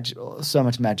 First age, so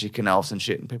much magic and elves and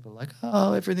shit, and people are like,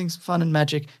 oh, everything's fun and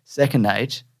magic. Second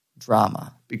age,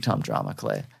 drama, big time drama,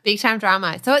 Claire. Big time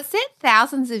drama. So it's set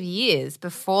thousands of years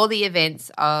before the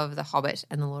events of The Hobbit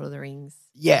and The Lord of the Rings.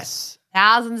 Yes,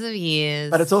 Thousands of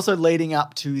years. but it's also leading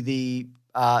up to the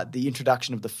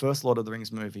introduction of the first Lord of the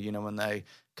Rings movie. You know, when they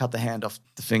cut the hand off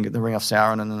the ring off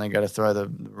Sauron, and then they go to throw the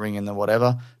ring in the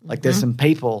whatever. Like, there's some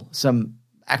people, some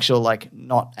actual like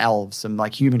not elves, some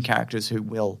like human characters who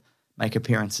will make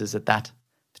appearances at that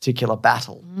particular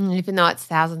battle. Even though it's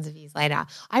thousands of years later.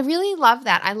 I really love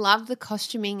that. I love the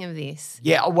costuming of this.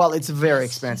 Yeah, well, it's a very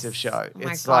expensive show. Oh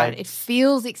my It's God. like It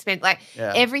feels expensive. Like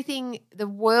everything, the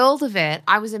world of it,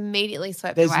 I was immediately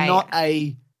swept there's away. not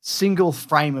a single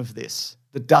frame of this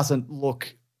that doesn't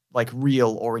look like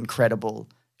real or incredible.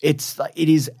 It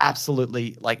is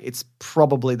absolutely like it's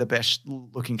probably the best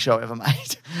looking show ever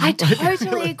made. I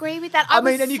totally agree with that. I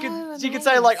mean, and you could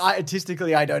say like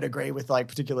artistically, I don't agree with like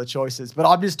particular choices, but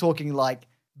I'm just talking like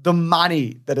the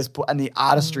money that is put and the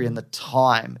artistry and the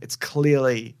time. It's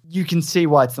clearly you can see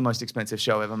why it's the most expensive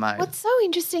show ever made. What's so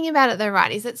interesting about it though,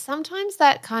 right, is that sometimes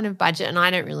that kind of budget, and I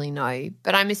don't really know,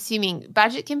 but I'm assuming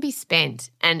budget can be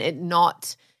spent and it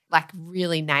not like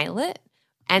really nail it.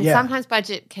 And sometimes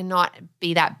budget cannot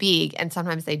be that big, and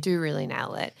sometimes they do really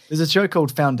nail it. There's a show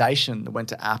called Foundation that went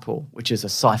to Apple, which is a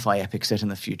sci-fi epic set in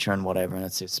the future and whatever, and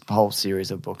it's this whole series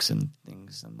of books and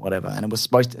things and whatever. And it was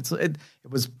it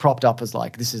was propped up as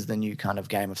like this is the new kind of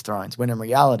Game of Thrones, when in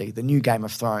reality the new Game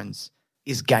of Thrones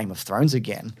is Game of Thrones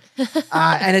again,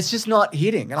 and it's just not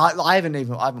hitting. And I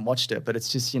haven't watched it, but it's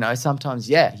just sometimes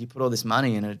you put all this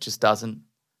money in and it just doesn't.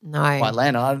 No. Quite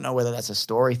land. And I don't know whether that's a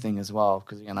story thing as well,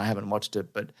 because again, I haven't watched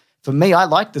it. But for me, I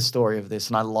like the story of this,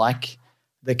 and I like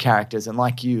the characters, and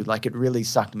like you, like it really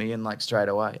sucked me in like straight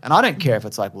away. And I don't care if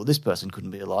it's like, well, this person couldn't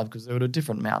be alive because they were at a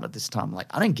different mount at this time. Like,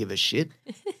 I don't give a shit.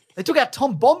 They took out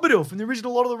Tom Bombadil from the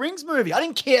original Lord of the Rings movie. I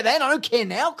didn't care then. I don't care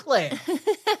now, Claire.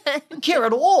 I don't care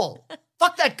at all.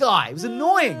 Fuck that guy. It was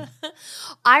annoying.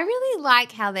 I really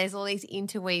like how there's all these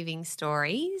interweaving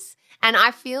stories, and I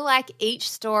feel like each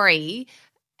story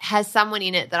has someone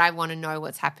in it that I want to know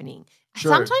what's happening.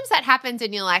 True. Sometimes that happens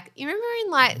and you're like, you remember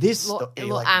in like this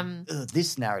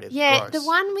this narrative. Yeah, gross. the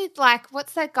one with like,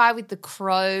 what's that guy with the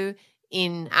crow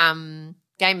in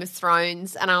Game of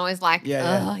Thrones? And I was like,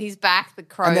 he's back, the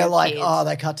crow. And they're like, kid.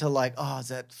 they cut to like, is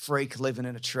that freak living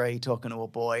in a tree talking to a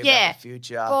boy Yeah. about the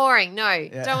future? Boring. No,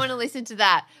 don't want to listen to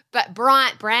that. But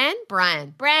Bran. Is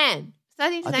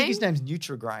that his name? I think his name's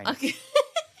Nutrigrain. Okay.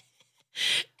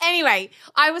 Anyway,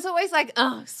 I was always like,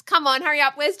 oh, come on, hurry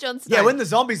up. Where's Jon Snow? Yeah, when the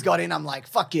zombies got in, I'm like,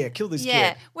 fuck yeah, kill this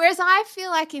kid. Whereas I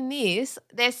feel like in this,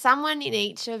 there's someone in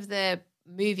each of the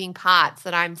moving parts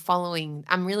that I'm following.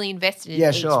 I'm really invested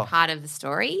in each part of the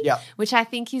story, which I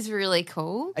think is really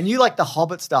cool. And you like the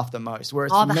Hobbit stuff the most,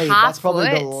 whereas for me, that's probably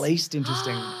the least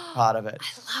interesting part of it.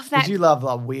 I love that. Because you love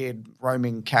a weird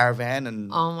roaming caravan and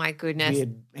oh my goodness,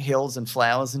 weird hills and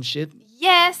flowers and shit.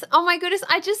 Yes. Oh my goodness.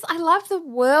 I love the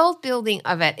world building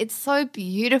of it. It's so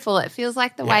beautiful. It feels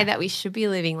like the way that we should be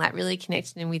living, like really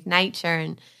connected in with nature.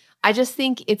 And I just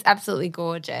think it's absolutely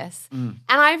gorgeous. And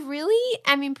I really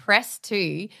am impressed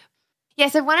too. Yeah,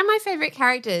 so one of my favourite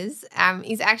characters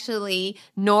is actually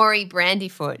Nori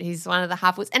Brandyfoot, who's one of the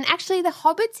Halfwoods. And actually the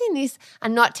hobbits in this are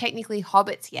not technically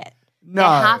hobbits yet. No.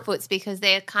 They're Halfwoods because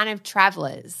they're kind of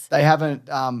travellers. They haven't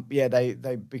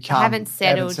they haven't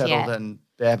settled yet. And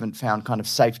they haven't found kind of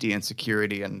safety and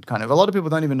security, and kind of a lot of people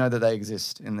don't even know that they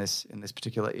exist in this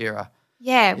particular era.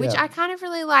 Yeah, which I kind of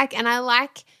really like. And I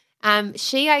like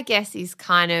she, I guess, is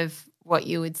kind of what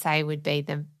you would say would be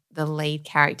the lead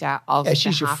character of the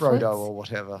she's your Halfwoods. Frodo or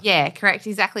whatever. Yeah, correct,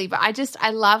 exactly. But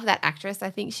I love that actress. I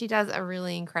think she does a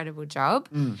really incredible job.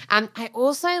 I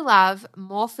also love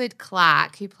Morfydd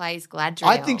Clark, who plays Gladriel.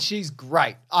 I think she's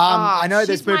great. I know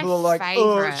there's people who are like,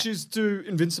 favourite. she's too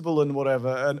invincible and whatever,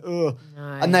 and No.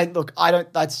 and they look. I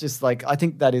don't. That's just like I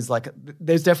think that is like.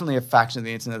 There's definitely a faction of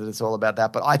the internet that's all about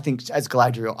that. But I think as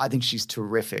Gladriel, I think she's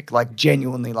terrific. Like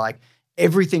genuinely, like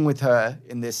everything with her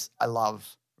in this, I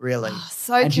love. Really. Oh,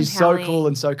 so and she's so compelling. cool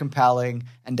and so compelling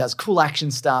and does cool action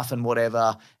stuff and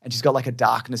whatever. And she's got like a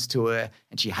darkness to her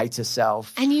and she hates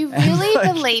herself. And you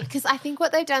really believe, because I think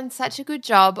what they've done such a good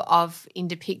job of in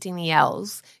depicting the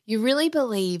elves, you really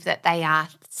believe that they are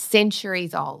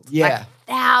centuries old. Yeah. Like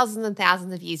thousands and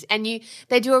thousands of years. And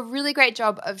they do a really great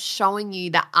job of showing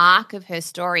you the arc of her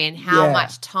story and how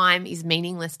much time is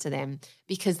meaningless to them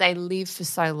because they live for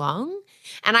so long.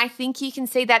 And I think you can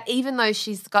see that even though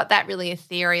she's got that really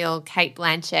ethereal Kate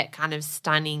Blanchett kind of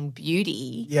stunning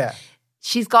beauty, Yeah.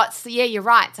 she's got, you're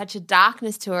right, such a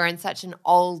darkness to her and such an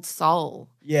old soul.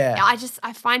 Yeah.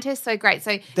 I find her so great.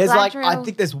 So There's like, Galadriel- I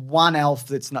think there's one elf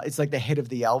that's not, it's like the head of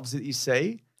the elves that you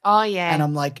see. Oh, yeah. And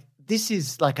I'm like, this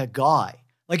is like a guy.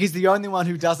 Like he's the only one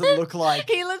who doesn't look like.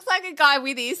 He looks like a guy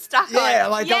with ears stuck on. Yeah,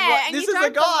 like, I'm like, and this you is a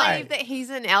don't guy. believe that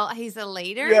he's a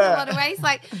leader in a Yeah. lot of ways.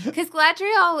 Like, because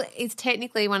Galadriel is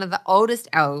technically one of the oldest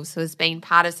elves who has been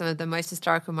part of some of the most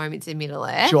historical moments in Middle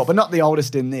Earth. Sure, but not the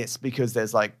oldest in this because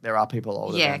there are people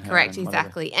older Yeah, than her correct, and whatever.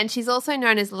 exactly. And she's also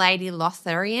known as Lady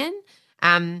Lothlorien.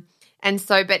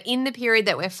 But in the period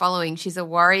that we're following, she's a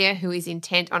warrior who is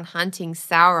intent on hunting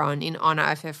Sauron in honor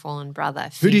of her fallen brother.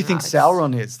 Who do you think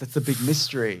Finrod. Sauron is? That's the big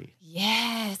mystery.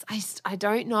 Yes, I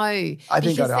don't know. I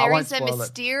think because I there won't is a spoil it.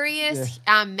 mysterious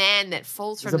man that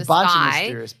falls There's from a the bunch sky. of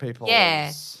mysterious people.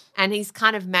 Yeah, and he's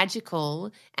kind of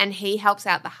magical, and he helps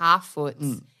out the Half-Foots.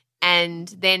 Mm. And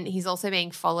then he's also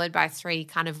being followed by 3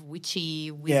 kind of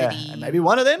witchy, Yeah, wizardy. and maybe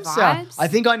one of them. vibes. I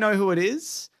think I know who it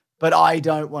is, but I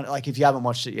don't want. Like, if you haven't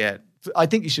watched it yet, I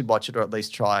think you should watch it or at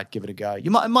least try it, give it a go. It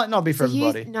might not be for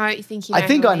everybody. You think you know I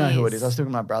think who I know who it is. I was talking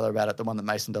to my brother about it, the one that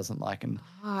Mason doesn't like, and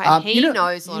he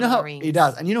knows Lord of the Rings. He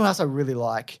does, and you know who else I really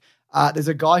like? There's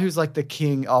a guy who's like the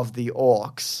king of the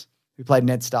orcs who played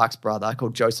Ned Stark's brother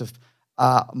called Joseph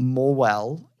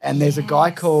Morwell, and there's a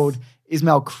guy called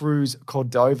Ismael Cruz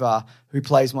Cordova who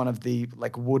plays one of the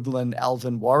like woodland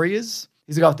elven warriors.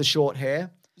 He's the guy with the short hair.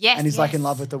 Yes, and he's like in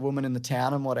love with the woman in the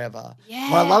town and whatever.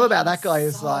 Yeah, What I love about that guy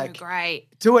is so like great.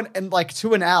 to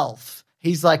an elf,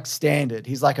 he's like standard.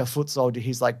 He's like a foot soldier.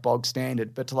 He's like bog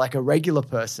standard. But to like a regular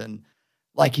person,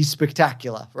 like he's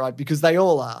spectacular, right? Because they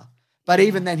all are. But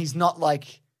even then, he's not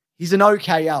like he's an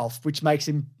okay elf, which makes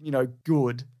him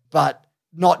good, but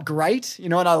not great.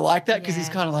 And I like that because he's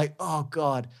kind of like, oh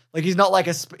god, like he's not like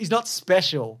he's not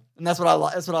special, and that's what I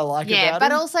like. That's what I like about him. Yeah,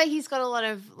 but also he's got a lot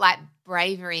of like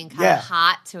bravery and kind of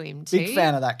heart to him too. Big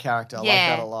fan of that character. I like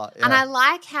that a lot. Yeah. And I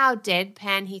like how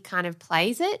deadpan he kind of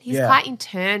plays it. He's quite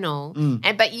internal,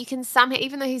 but you can somehow,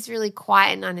 even though he's really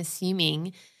quiet and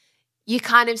unassuming, you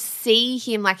kind of see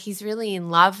him like he's really in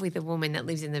love with a woman that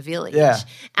lives in the village. Yeah.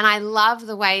 And I love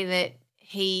the way that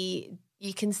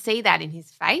you can see that in his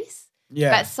face.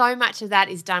 Yeah. But so much of that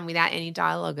is done without any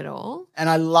dialogue at all. And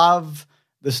I love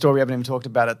the story. We haven't even talked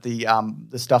about it.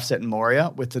 The stuff set in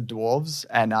Moria with the dwarves,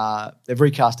 and they've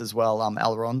recast as well.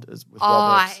 Elrond with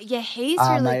Roberts. Yeah, he's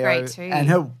really Mayo, great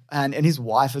too. And his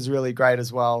wife is really great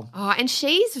as well. Oh, and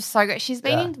she's so good. She's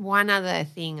been in one other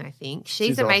thing, I think.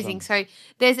 She's amazing. awesome. So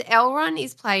there's Elrond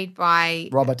is played by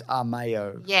Robert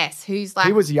Mayo. yes, who's like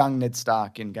He was young Ned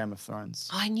Stark in Game of Thrones.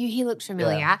 I knew he looked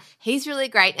familiar. Yeah. He's really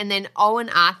great. And then Owen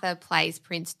Arthur plays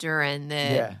Prince Durin,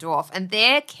 the dwarf, and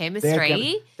their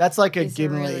chemistry. That's like a is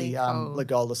Gimli, really cool.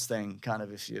 Legolas thing, kind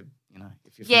of. If you're Yeah, familiar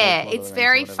with Lord of the it's Rings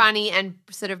very or whatever. funny and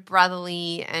sort of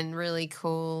brotherly and really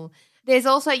cool. There's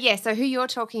also, so who you're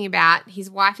talking about, his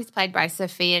wife is played by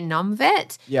Sophia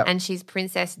Nomvet, Yep. and she's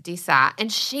Princess Dissa.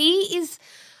 And she is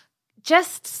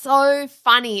just so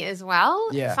funny as well.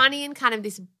 Yeah. Funny and kind of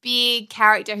this big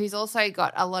character who's also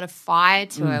got a lot of fire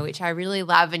to her, which I really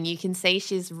love. And you can see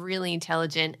she's really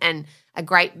intelligent and a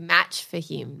great match for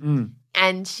him.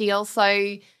 And she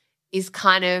also is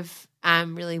kind of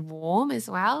really warm as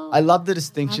well. I love the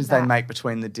distinctions they that. make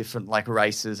between the different like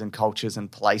races and cultures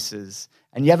and places.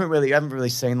 And you haven't really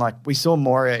seen, like, we saw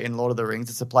Moria in Lord of the Rings.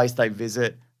 It's a place they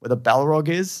visit where the Balrog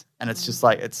is, and it's just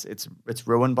like it's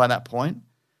ruined by that point.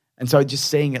 And so just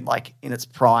seeing it like in its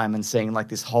prime and seeing like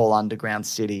this whole underground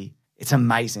city, it's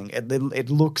amazing. It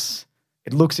looks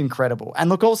incredible. And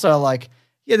look, also like,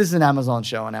 this is an Amazon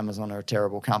show, and Amazon are a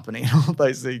terrible company and all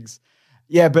those things.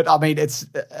 Yeah, but I mean, it's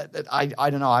I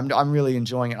don't know. I'm really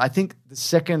enjoying it. I think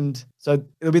so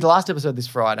it'll be the last episode this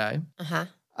Friday.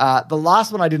 The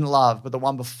last one I didn't love, but the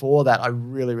one before that I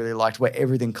really, really liked, where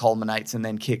everything culminates and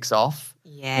then kicks off.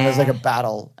 Yeah. And there's like a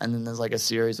battle, and then there's like a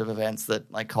series of events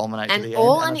that like culminate to and the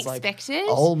all end. And it's like, unexpected.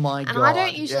 oh my God. And I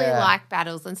don't usually yeah. like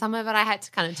battles, and some of it I had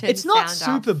to kind of turn It's the not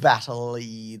sound super off.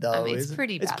 battle-y though, I mean, is it's it?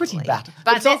 pretty It's pretty battle-y. battle.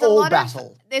 But it's not there's a all lot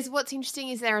battle. There's what's interesting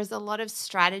is there is a lot of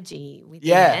strategy within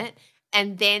Yeah. it.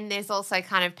 And then there's also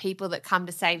kind of people that come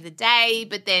to save the day,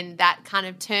 but then that kind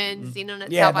of turns in on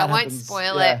itself. Yeah, I that won't happens.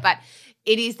 spoil Yeah. it, but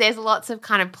there's lots of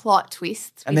kind of plot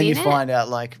twists And then you within it. find out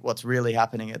like what's really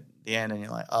happening at the end, and you're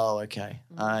like, oh, okay.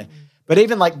 But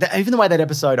even like even the way that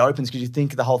episode opens, because you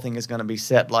think the whole thing is going to be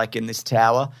set like in this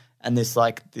tower and this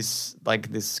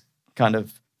kind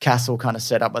of castle kind of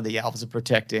set up where the elves are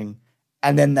protecting,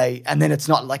 and then it's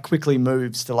not like quickly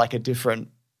moves to like a different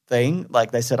thing.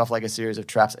 Like they set off like a series of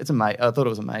traps. It's amazing. I thought it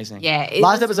was amazing. Yeah, it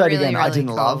Last was episode really, again, I really didn't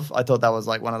cool. love. I thought that was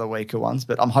like one of the weaker ones,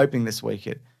 but I'm hoping this week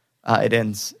it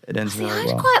ends. It ends See, really I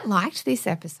well. quite liked this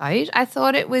episode. I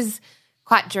thought it was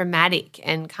quite dramatic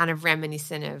and kind of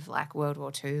reminiscent of like World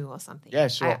War II or something. Yeah,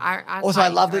 sure. I Also, quite I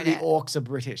love that enjoyed the it. orcs are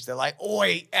British. They're like,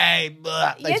 oi, hey,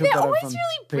 blah. Yeah, they're always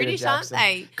really British, aren't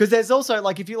they? Because there's also,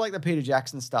 like, if you like the Peter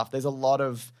Jackson stuff, there's a lot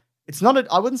of, it's not,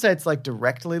 I wouldn't say it's like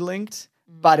directly linked,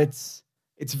 but it's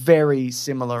very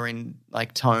similar in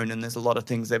like tone, and there's a lot of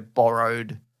things they've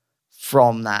borrowed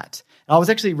from that. And I was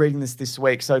actually reading this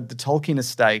week. So the Tolkien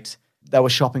estate, they were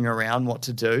shopping around what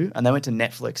to do, and they went to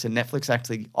Netflix, and Netflix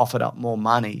actually offered up more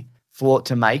money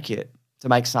to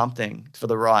make something for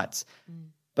the rights.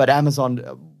 But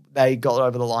Amazon, they got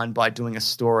over the line by doing a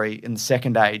story in the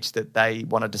Second Age that they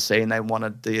wanted to see, and they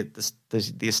wanted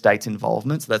the estate's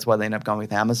involvement. So that's why they ended up going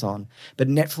with Amazon. But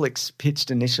Netflix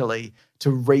pitched initially to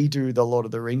redo the Lord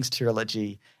of the Rings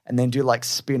trilogy and then do like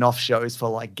spin-off shows for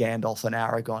like Gandalf and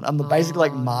Aragorn. And basically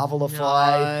like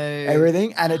Marvelify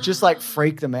everything. And it just like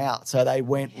freaked them out. So they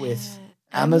went with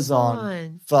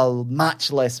Amazon for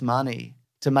much less money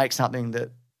to make something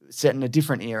that set in a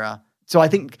different era. So I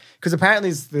think, because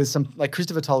apparently there's some, like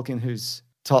Christopher Tolkien, who's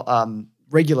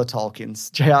regular Tolkien's,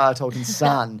 J.R.R. Tolkien's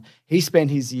son, he spent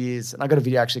his years, and I got a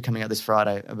video actually coming out this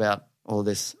Friday about all of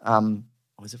this.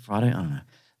 Was it Friday? I don't know.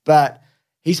 But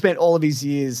he spent all of his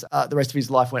years, the rest of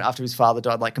his life went after his father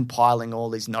died, like compiling all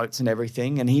these notes and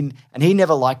everything. And he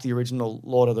never liked the original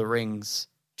Lord of the Rings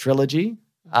trilogy.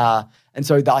 And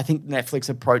so I think Netflix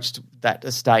approached that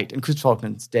estate, and Christopher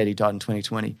Tolkien's dead, he died in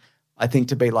 2020, I think,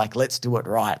 to be like, let's do it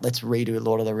right. Let's redo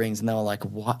Lord of the Rings. And they were like,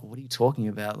 what are you talking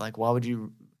about? Like, why would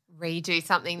you redo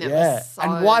something that was so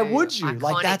and why would you? iconic.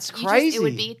 Like, that's crazy. It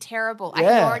would be terrible. I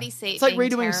can already see it. It's like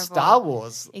being redoing terrible. Star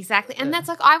Wars. Exactly. And that's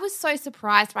like, I was so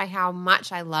surprised by how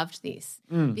much I loved this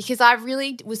because I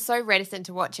really was so reticent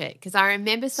to watch it because I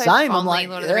remember so fondly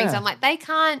Lord of the Rings. I'm like, they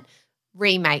can't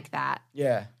remake that.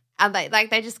 Yeah. And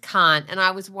they just can't. And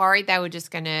I was worried they were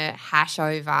just going to hash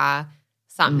over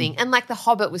something. And like The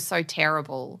Hobbit was so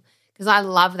terrible because I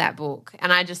love that book.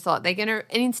 And I just thought they're going to –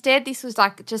 and instead this was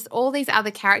like just all these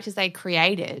other characters they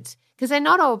created because they're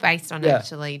not all based on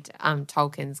actually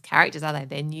Tolkien's characters, are they?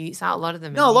 They're new. So a lot of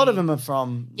them are a lot new. of them are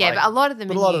from – but a lot of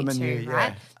them are new too, yeah.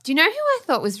 right? Do you know who I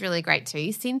thought was really great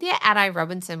too? Cynthia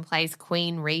Addai-Robinson plays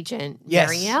Queen Regent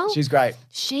Muriel. Yes, she's great.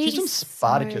 She's from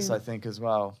Spartacus, I think, as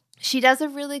well. She does a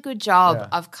really good job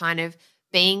of kind of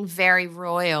being very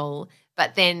royal,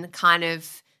 but then kind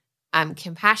of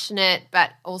compassionate,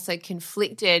 but also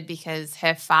conflicted because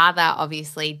her father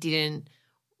obviously didn't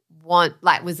want,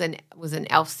 like, was an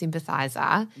elf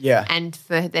sympathizer. Yeah. And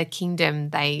for the kingdom,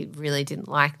 they really didn't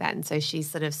like that. And so she's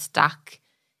sort of stuck.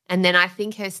 And then I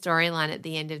think her storyline at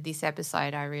the end of this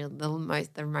episode,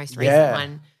 the most recent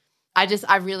one,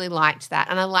 I really liked that.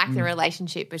 And I like the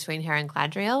relationship between her and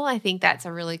Gladriel. I think that's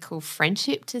a really cool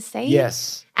friendship to see.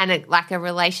 Yes. And like a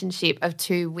relationship of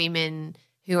two women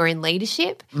who are in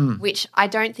leadership, which I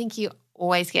don't think you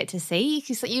always get to see.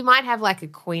 Because you might have like a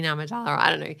Queen Amidala, or I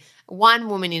don't know, one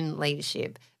woman in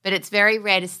leadership, but it's very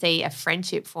rare to see a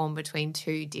friendship form between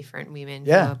two different women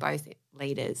who are both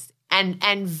leaders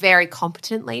and very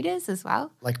competent leaders as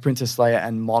well. Like Princess Leia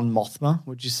and Mon Mothma,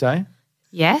 would you say?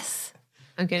 Yes.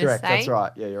 I'm going to say. Correct, that's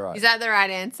right. Yeah, you're right. Is that the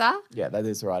right answer? Yeah, that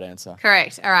is the right answer.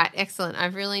 Correct. All right, excellent.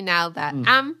 I've really nailed that.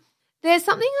 There's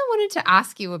something I wanted to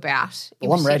ask you about in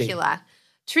particular. Ready.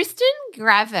 Tristan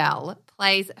Gravel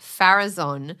plays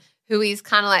Farazon, who is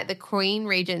kind of like the Queen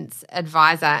Regent's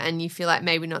advisor, and you feel like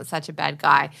maybe not such a bad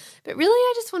guy. But really,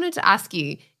 I just wanted to ask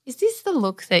you, is this the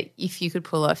look that if you could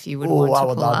pull off, you would want to pull off? I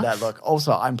would love that look.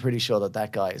 Also, I'm pretty sure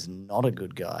that guy is not a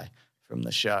good guy from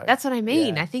the show. That's what I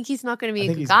mean. Yeah. I think he's not going to be I a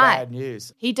think good he's guy. bad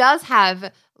news. He does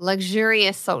have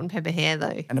luxurious salt and pepper hair,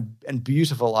 though. And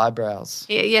beautiful eyebrows.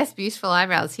 Yes, beautiful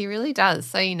eyebrows. He really does.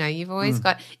 So, you've always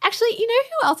got – actually, you know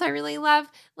who else I really love?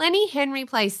 Lenny Henry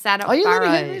plays Sadok Burrows. Lenny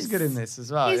Henry's good in this as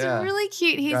well. He's really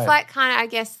cute. He's like kind of, I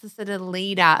guess, the sort of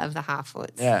leader of the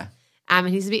Halfwoods. Yeah. And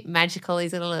he's a bit magical.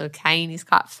 He's got a little cane. He's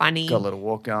quite funny. Got a little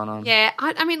walk going on. Yeah.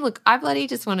 I mean, look, I bloody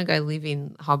just want to go live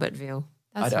in Hobbitville.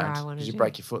 That's where I want to do. You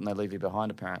break your foot and they leave you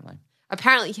behind, apparently.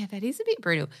 Apparently, yeah, that is a bit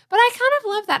brutal. But I kind of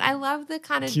love that. I love the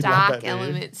kind of dark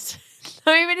elements.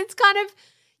 No, but it's kind of,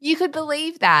 you could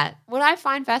believe that. What I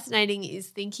find fascinating is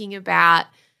thinking about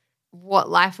what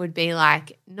life would be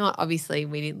like. Not obviously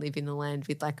we didn't live in the land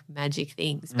with like magic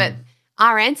things, but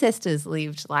our ancestors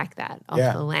lived like that off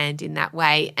the land in that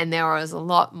way. And there was a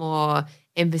lot more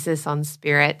emphasis on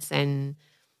spirits and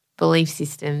belief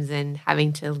systems and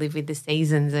having to live with the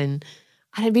seasons. And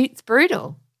I mean, it's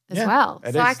brutal. as well.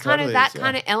 it So is, I kind totally of that is, yeah.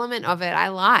 kind of element of it I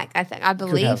like. I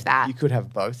believe that. You could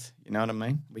have both. You know what I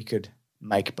mean? We could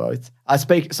make both.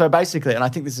 So basically, and I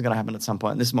think this is going to happen at some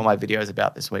point, and this is what my video is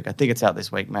about this week. I think it's out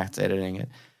this week. Matt's editing it.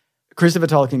 Christopher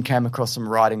Tolkien came across some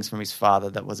writings from his father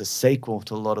that was a sequel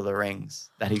to Lord of the Rings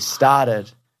that he started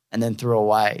and then threw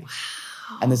away.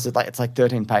 Wow. And this is it's like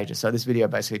 13 pages. So this video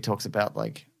basically talks about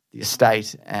like the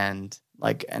estate and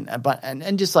like and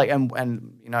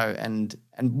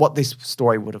what this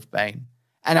story would have been.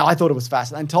 And I thought it was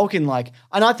fascinating. And Tolkien,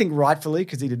 and I think rightfully,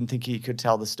 because he didn't think he could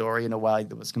tell the story in a way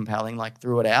that was compelling,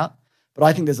 threw it out. But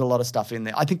I think there's a lot of stuff in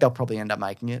there. I think they'll probably end up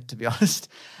making it, to be honest.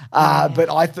 But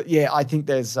I think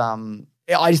there's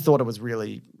I just thought it was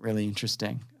really, really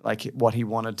interesting, what he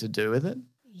wanted to do with it.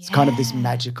 Yeah. It's kind of this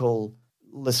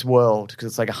magicalless world because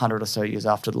it's 100 or so years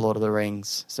after the Lord of the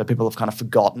Rings. So people have kind of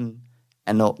forgotten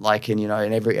and not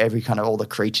and every kind of all the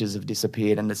creatures have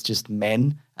disappeared and it's just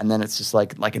men. And then it's just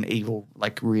like an evil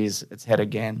rears its head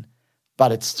again.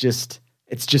 But it's just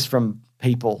from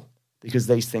people. Because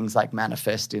these things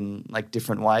manifest in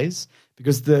different ways.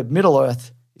 Because the Middle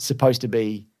Earth is supposed to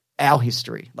be our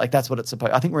history. That's what it's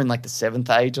supposed. I think we're in the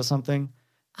 7th age or something.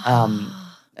 And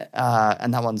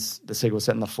that one's the sequel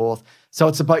set in the 4th. So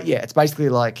it's it's basically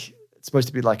it's supposed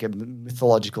to be a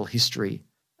mythological history.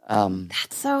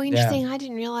 That's so interesting. Yeah. I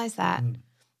didn't realize that.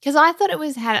 Because I thought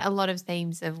it had a lot of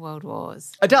themes of world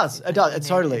wars. It does. It's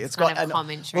totally. It's got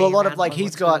commentary. A lot of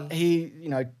he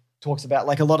talks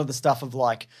about a lot of the stuff of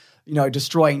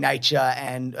destroying nature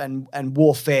and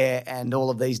warfare and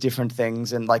all of these different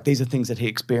things. And these are things that he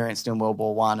experienced in World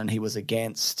War I and he was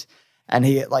against. And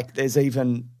he there's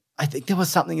even, I think there was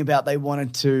something about I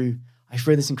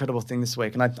read this incredible thing this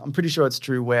week and I'm pretty sure it's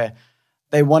true where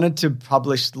they wanted to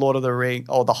publish Lord of the Rings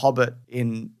or The Hobbit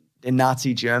in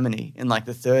Nazi Germany in the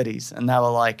 30s. And they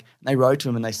were they wrote to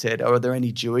him and they said, are there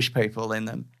any Jewish people in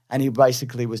them? And he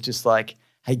basically was just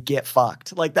hey, get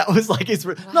fucked. That was his,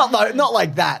 not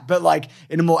like that, but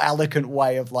in a more eloquent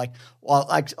way of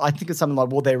I think it's something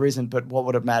well, there isn't, but what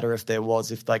would it matter if there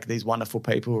was, if these wonderful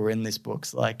people were in this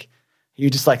books?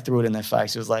 You just threw it in their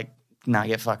face. It was nah,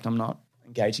 get fucked. I'm not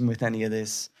engaging with any of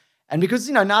this. And because,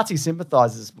 Nazi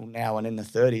sympathizers now and in the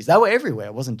 30s, they were everywhere.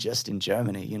 It wasn't just in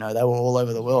Germany. They were all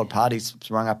over the world. Parties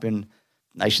sprung up in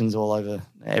nations all over,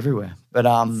 everywhere. But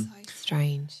so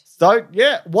strange. So,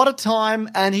 yeah, what a time.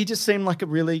 And he just seemed like a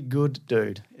really good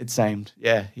dude, it seemed.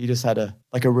 Yeah, he just had a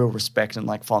real respect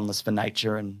and fondness for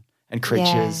nature and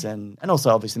creatures and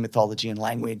also obviously mythology and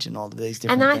language and all of these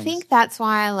different things. And I think that's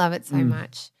why I love it so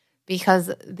much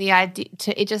because the idea,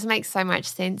 it just makes so much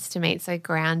sense to me. It's so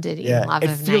grounded in love of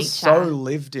nature. It feels so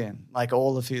lived in,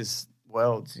 all of his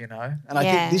worlds, And I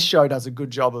think this show does a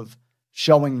good job of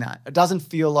showing that. It doesn't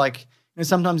feel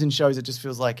sometimes in shows it just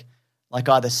feels like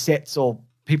either sets or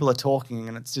people are talking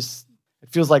and it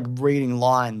feels like reading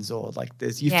lines or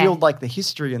feel the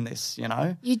history in this,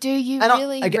 You do,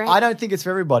 I don't think it's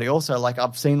for everybody also.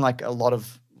 I've seen a lot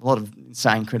of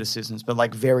insane criticisms,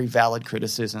 but very valid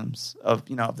criticisms of,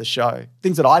 of the show.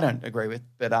 Things that I don't agree with,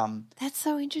 but that's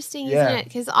so interesting, isn't it?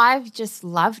 Because I've just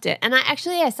loved it. And I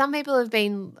actually, some people have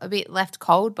been a bit left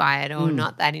cold by it or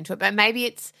not that into it, but maybe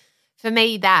it's for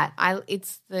me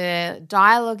it's the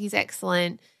dialogue is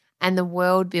excellent. And the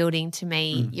world building to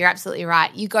me, you're absolutely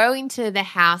right. You go into the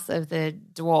house of the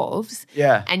dwarves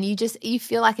and you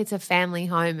feel like it's a family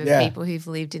home of people who've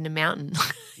lived in a mountain.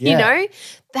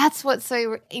 That's what's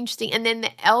so interesting. And then the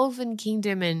elven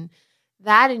kingdom and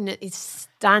that is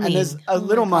stunning. And there's a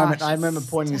little moment, I remember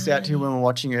pointing this out to you when we were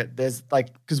watching it. There's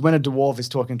because when a dwarf is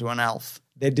talking to an elf,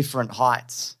 they're different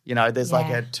heights. There's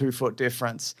a 2-foot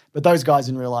difference. But those guys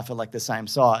in real life are the same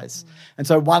size. And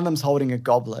so one of them's holding a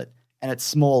goblet. And it's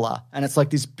smaller, and it's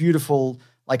this beautiful,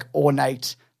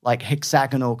 ornate,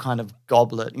 hexagonal kind of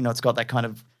goblet. It's got that kind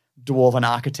of dwarven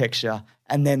architecture.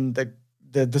 And then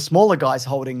the smaller guy's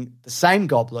holding the same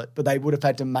goblet, but they would have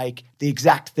had to make the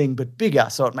exact thing but bigger,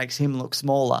 so it makes him look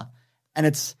smaller. And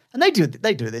they do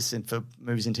this for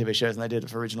movies and TV shows, and they did it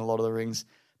for original Lord of the Rings.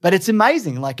 But it's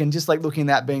amazing, and just looking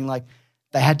at that, being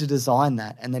they had to design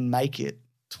that and then make it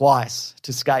twice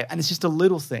to scale, and it's just a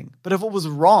little thing. But if it was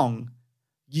wrong.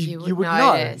 You would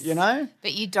notice, know,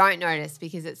 but you don't notice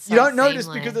because it's so you don't seamless. Notice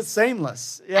because it's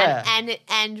seamless,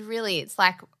 and really it's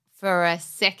for a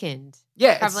second,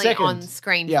 probably on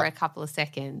screen for a couple of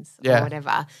seconds or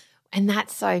whatever, and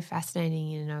that's so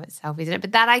fascinating in and of itself, isn't it?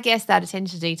 But that I guess that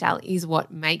attention to detail is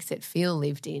what makes it feel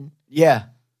lived in,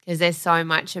 because there's so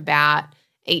much about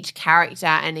each character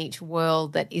and each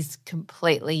world that is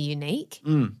completely unique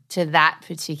to that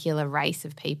particular race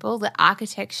of people. The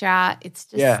architecture, it's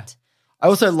just. I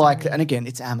also like, and again,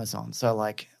 it's Amazon, so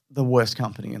the worst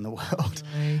company in the world.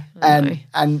 I know.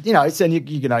 And you know, it's and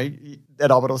you know,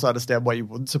 and I would also understand why you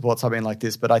wouldn't support something like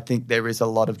this, but I think there is a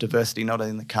lot of diversity, not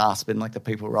only in the cast, but in like the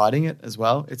people writing it as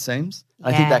well, it seems.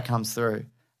 I think Yeah. that comes through.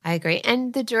 I agree.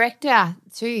 And the director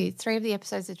too. 3 of the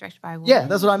episodes are directed by a woman. Yeah,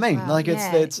 that's what I as mean. well. Like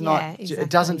it's not, exactly. it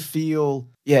doesn't feel,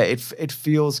 it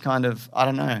feels kind of, I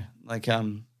don't know, like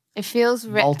It feels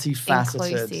multifaceted.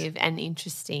 inclusive and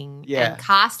interesting Yeah. and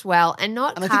cast well and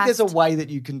not And I cast. think there's a way that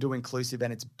you can do inclusive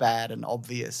and it's bad and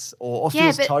obvious or yeah,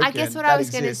 feels but token. I guess what that I was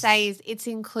going to exists. say is it's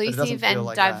doesn't inclusive feel and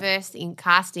like that. diverse in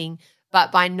casting,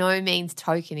 but by no means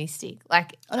tokenistic.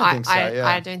 Like I don't think so, yeah.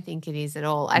 I don't think it is at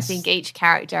all. I think each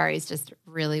character is just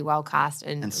really well cast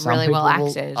and some really people well will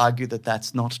acted. argue that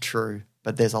that's not true,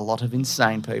 but there's a lot of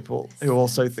insane people who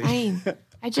also think. Insane.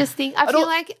 I just think I don't- feel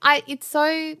like it's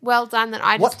so well done that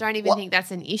I just don't even think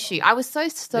that's an issue. I was so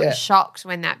Yeah. shocked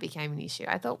when that became an issue.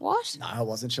 I thought, what? No, I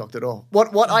wasn't shocked at all.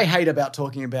 What I hate about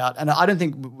talking about, and I don't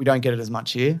think we don't get it as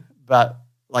much here, but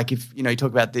like if, you know, you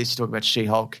talk about this, you talk about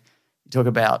She-Hulk, you talk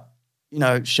about, you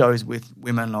know, shows with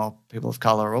women or people of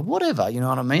color or whatever, you know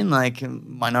what I mean? Like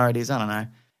minorities, I don't know.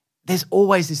 There's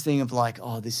always this thing of like,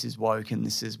 oh, this is woke and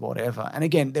this is whatever. And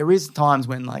again, there is times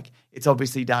when like it's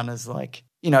obviously done as like,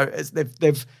 you know, as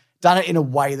they've done it in a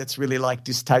way that's really like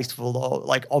distasteful or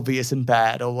like obvious and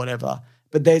bad or whatever.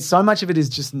 But there's so much of it is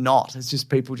just not. It's just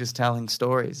people just telling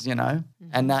stories, you know?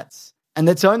 And that's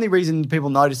the only reason people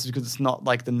notice is because it's not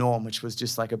like the norm, which was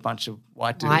just like a bunch of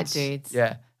white dudes. White dudes.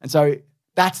 Yeah. And so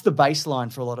that's the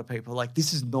baseline for a lot of people. Like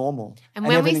this is normal. And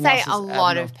when we everything say else a is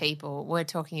lot abnormal. of people, we're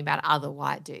talking about other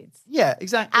white dudes. Yeah,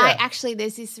 exactly. Yeah.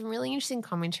 There's this really interesting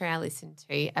commentary I listened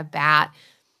to about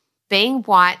being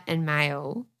white and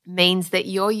male means that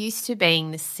you're used to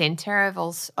being the center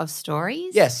of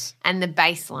stories. Yes. And the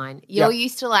baseline. You're Yep.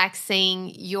 used to like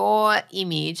seeing your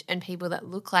image and people that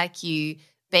look like you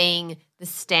being the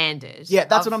standard. Yeah,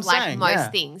 that's of, what I'm like, saying, Most yeah.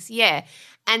 things. Yeah.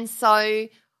 And so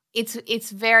it's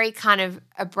very kind of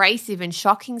abrasive and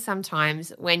shocking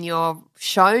sometimes when you're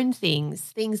shown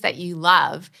things that you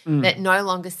love that no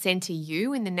longer center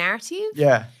you in the narrative.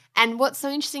 Yeah. And what's so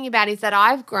interesting about it is that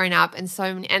I've grown up and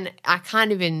I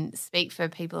can't even speak for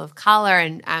people of color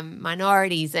and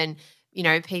minorities and, you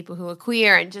know, people who are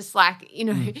queer and just like, you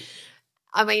know,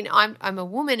 I mean, I'm a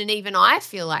woman and even I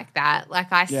feel like that.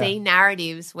 Like I see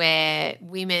narratives where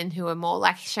women who are more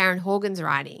like Sharon Horgan's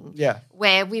writing,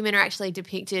 where women are actually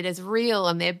depicted as real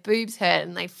and their boobs hurt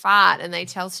and they fart and they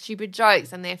tell stupid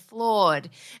jokes and they're flawed.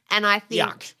 And I think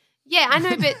Yuck. yeah, I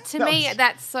know, but to me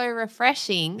that's so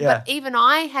refreshing. Yeah. But even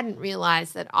I hadn't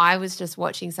realized that I was just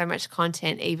watching so much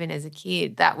content even as a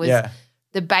kid. That was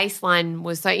the baseline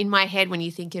was so in my head when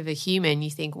you think of a human, you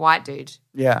think white dude.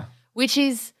 Yeah. Which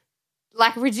is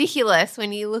like ridiculous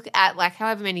when you look at like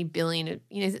however many billion,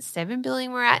 you know, is it 7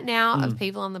 billion we're at now of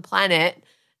people on the planet?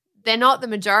 They're not the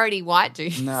majority white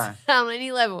dudes No. on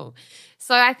any level.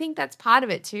 So I think that's part of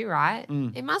it too, right?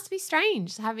 It must be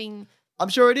strange having – I'm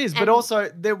sure it is, but And-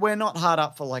 also we're not hard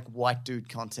up for like white dude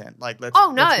content. Like let's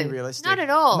be realistic. not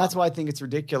at all. And that's why I think it's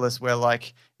ridiculous where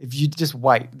like if you just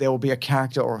wait, there will be a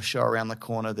character or a show around the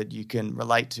corner that you can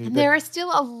relate to. And there are still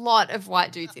a lot of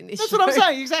white dudes in this That's show. what I'm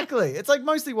saying, exactly. It's like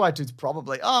mostly white dudes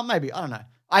probably. Oh, maybe, I don't know.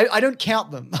 I don't count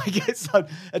them. Like it's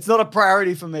not a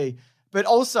priority for me. But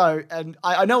also, and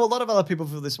I know a lot of other people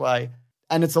feel this way,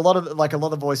 and it's a lot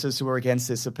of voices who are against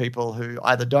this are people who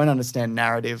either don't understand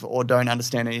narrative or don't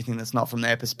understand anything that's not from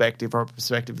their perspective or a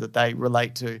perspective that they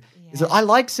relate to. Is that I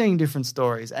like seeing different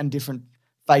stories and different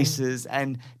faces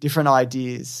and different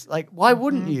ideas. Like, why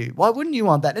wouldn't you? Why wouldn't you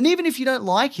want that? And even if you don't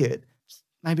like it,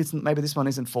 maybe this one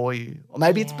isn't for you, or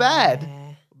maybe it's bad.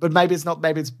 But maybe it's not.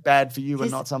 Maybe it's bad for you and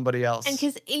not somebody else. And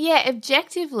because,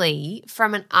 objectively,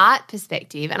 from an art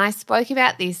perspective, and I spoke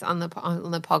about this on the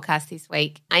podcast this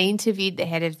week, I interviewed the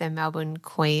head of the Melbourne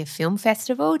Queer Film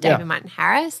Festival, David Martin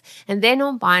Harris, and they're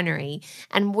non-binary,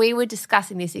 and we were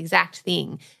discussing this exact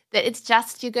thing, that it's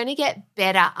just you're going to get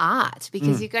better art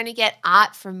because you're going to get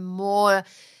art from more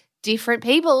different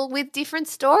people with different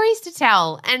stories to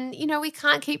tell. And, you know, we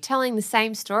can't keep telling the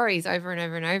same stories over and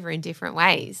over and over in different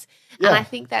ways. Yeah. And I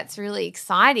think that's really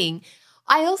exciting.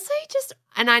 I also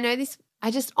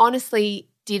I just honestly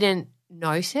didn't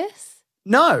notice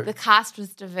no. the cast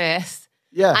was diverse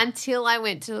Yeah. until I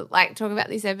went to like talk about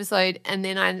this episode, and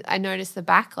then I noticed the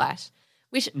backlash,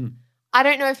 which I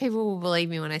don't know if people will believe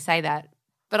me when I say that,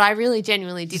 but I really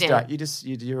genuinely didn't.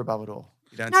 You're above it all.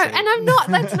 You don't No, see it. and I'm not.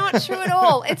 That's not true at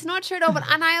all. It's not true at all.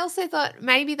 And I also thought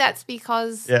maybe that's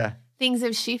because things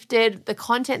have shifted. The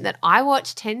content that I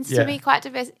watch tends to be quite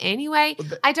diverse anyway.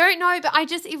 I don't know, but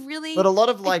But a lot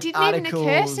of like it didn't articles, even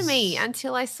occur to me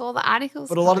until I saw the articles.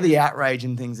 But a lot of the outrage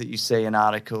and things that you see in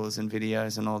articles and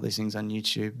videos and all these things on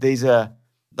YouTube, these are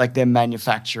like they're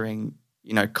manufacturing,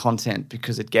 content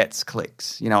because it gets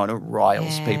clicks, and it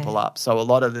riles people up. So a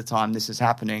lot of the time this is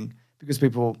happening because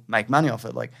people make money off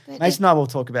it. Like Mason and I will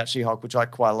talk about She-Hulk, which I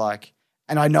quite like.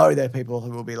 And I know there are people who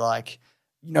will be like,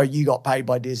 you got paid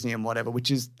by Disney and whatever,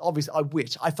 which is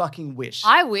obvious. I fucking wish.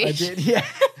 I wish. I did, yeah.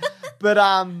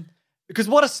 But because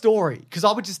what a story. Because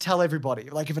I would just tell everybody,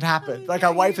 like if it happened. Like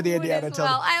I wait for the Indiana to tell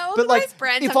them. I but always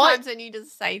brand sometimes and you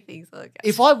just say things like that.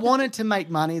 If I wanted to make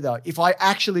money though, if I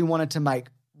actually wanted to make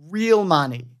real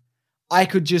money, I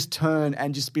could just turn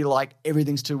and just be like,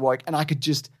 everything's too woke. And I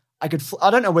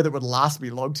don't know whether it would last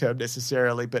me long term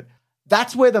necessarily, but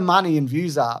that's where the money and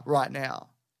views are right now.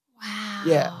 Wow.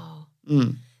 Yeah.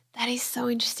 That is so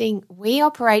interesting. We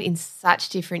operate in such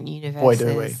different universes Boy,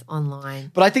 do we.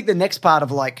 online. But I think the next part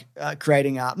of like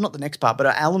creating art, not the next part, but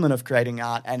an element of creating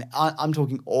art, and I'm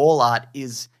talking all art,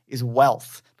 is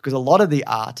wealth. Because a lot of the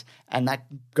art, and that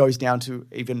goes down to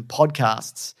even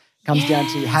podcasts, comes down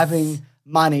to having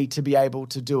money to be able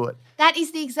to do it. That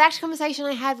is the exact conversation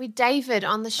I had with David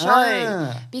on the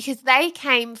show because they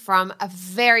came from a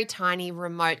very tiny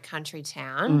remote country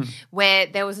town where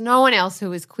there was no one else who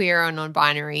was queer or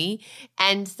non-binary,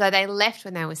 and so they left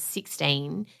when they were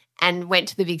 16 and went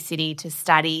to the big city to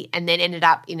study and then ended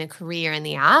up in a career in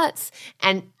the arts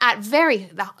and at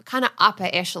the kind of upper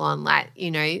echelon, like,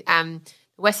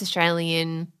 West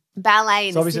Australian ballet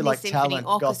and so the Sydney like Symphony talent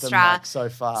Orchestra. Got them, like, so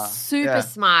far.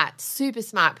 Super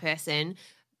smart person,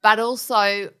 but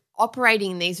also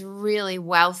operating in these really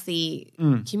wealthy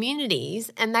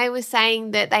communities. And they were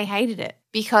saying that they hated it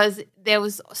because there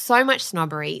was so much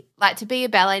snobbery. Like to be a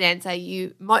ballet dancer,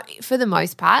 for the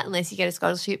most part, unless you get a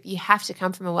scholarship, you have to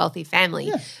come from a wealthy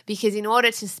family because in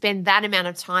order to spend that amount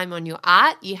of time on your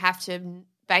art, you have to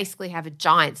basically have a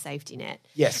giant safety net.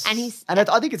 Yes. And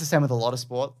I think it's the same with a lot of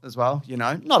sport as well,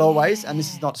 not always, and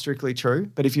this is not strictly true,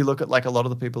 but if you look at like a lot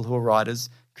of the people who are writers,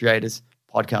 creators,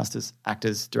 podcasters,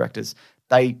 actors, directors,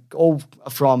 they all are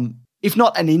from, if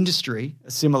not an industry,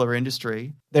 a similar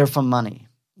industry, they're from money.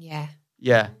 Yeah.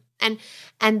 Yeah.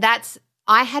 And that's,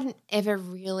 I hadn't ever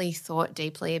really thought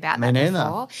deeply about that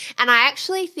before. And I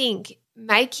actually think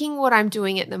making what I'm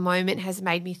doing at the moment has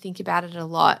made me think about it a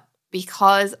lot,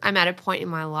 because I'm at a point in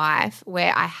my life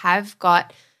where I have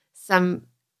got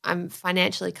I'm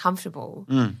financially comfortable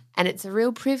and it's a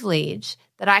real privilege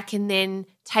that I can then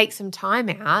take some time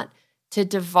out to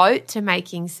devote to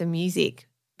making some music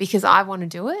because I want to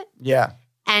do it. Yeah.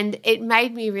 And it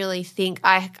made me really think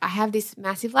I have this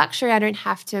massive luxury. I don't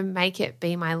have to make it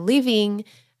be my living.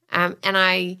 And then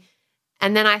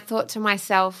I thought to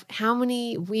myself, how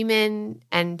many women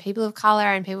and people of color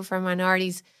and people from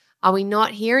minorities are we not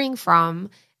hearing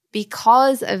from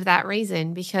because of that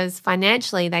reason? Because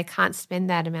financially they can't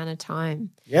spend that amount of time.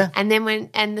 Yeah. And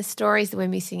then the stories that we're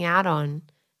missing out on,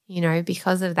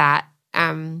 because of that.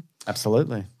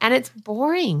 Absolutely. And it's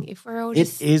boring if we're all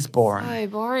just. It is boring. So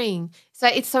boring. So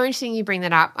it's so interesting you bring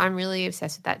that up. I'm really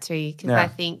obsessed with that too because I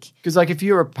think. Because like if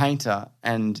you're a painter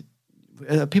and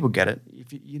people get it,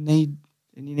 if you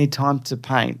need time to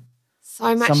paint.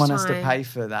 So much someone time. Has to pay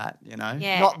for that, Yeah.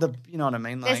 Not you know what I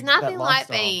mean? Like, there's nothing like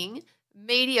being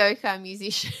mediocre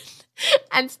musician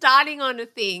and starting on a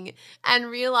thing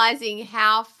and realizing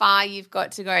how far you've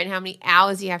got to go and how many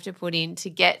hours you have to put in to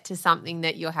get to something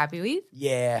that you're happy with.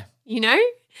 Yeah.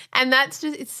 And that's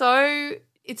just,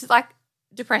 it's like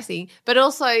depressing, but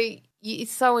also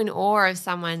it's so in awe of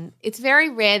someone. It's very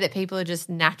rare that people are just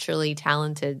naturally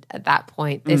talented at that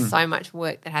point. There's so much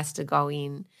work that has to go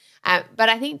in. But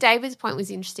I think David's point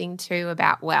was interesting too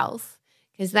about wealth,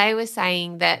 because they were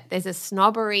saying that there's a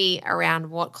snobbery around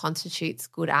what constitutes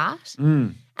good art.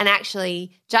 And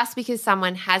actually, just because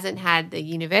someone hasn't had the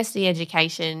university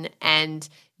education and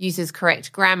uses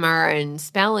correct grammar and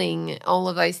spelling, all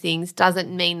of those things,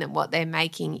 doesn't mean that what they're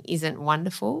making isn't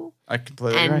wonderful. I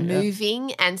completely and agree,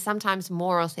 moving and sometimes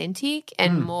more authentic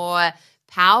and more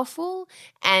powerful.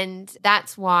 And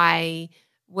that's why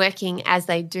working as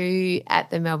they do at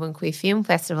the Melbourne Queer Film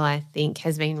Festival, I think,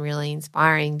 has been really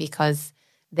inspiring because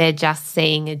they're just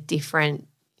seeing a different,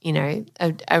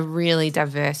 a really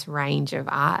diverse range of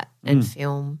art and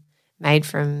film made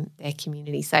from their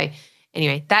community. So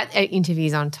anyway, that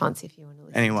interview's on Tons if you want to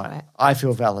listen to it. I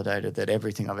feel validated that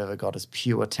everything I've ever got is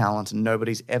pure talent and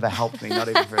nobody's ever helped me, not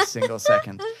even for a single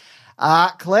second.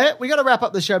 Claire, we got to wrap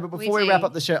up the show, but before we wrap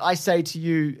up the show, I say to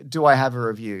you, do I have a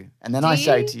review? And then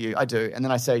say to you, I do. And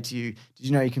then I say to you, did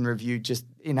you know you can review just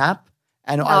in-app?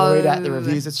 And I read out the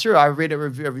reviews. It's true. I read a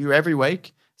review every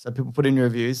week. So people put in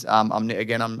reviews. I'm near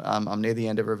the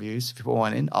end of reviews. If you put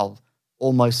one in, I'll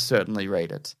almost certainly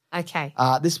read it. Okay.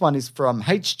 This one is from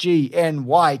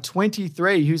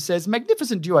HGNY23, who says,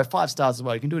 magnificent duo, 5 stars as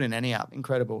well. You can do it in any app.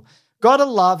 Incredible. Gotta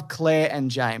love Claire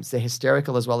and James. They're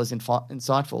hysterical as well as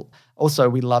insightful. Also,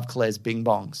 we love Claire's bing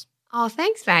bongs. Oh,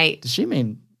 thanks, mate. Does she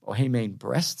mean, or he mean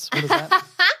breasts? What is that?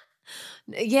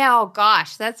 Yeah, oh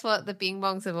gosh, that's what the bing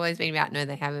bongs have always been about. No,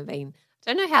 they haven't been.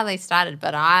 Don't know how they started,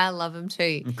 but I love them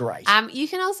too. Great. You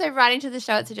can also write into the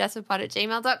show at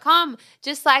suggestedpod@gmail.com,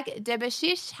 just like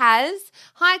Debashish has.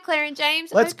 Hi, Claire and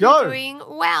James. Let's Hope go. You're doing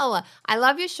well. I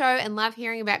love your show and love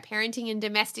hearing about parenting and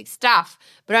domestic stuff,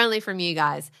 but only from you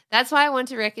guys. That's why I want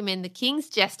to recommend The King's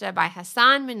Jester by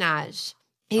Hassan Minhaj.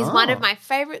 He's one of my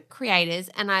favorite creators,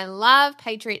 and I love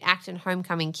Patriot Act and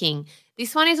Homecoming King.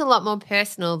 This one is a lot more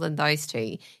personal than those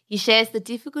two. He shares the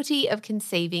difficulty of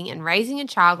conceiving and raising a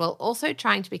child while also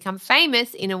trying to become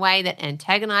famous in a way that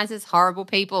antagonizes horrible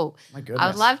people. My goodness. I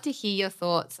would love to hear your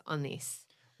thoughts on this.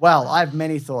 Well, I have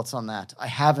many thoughts on that. I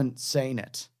haven't seen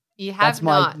it. You have That's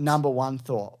not. my number one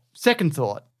thought. Second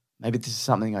thought, maybe this is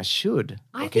something I should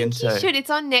I look think into. you should. It's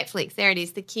on Netflix. There it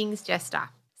is, The King's Jester.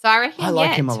 So I reckon, I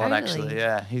like him a totally. lot, actually.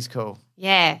 Yeah, he's cool.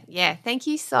 Yeah. Thank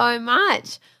you so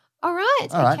much. All right.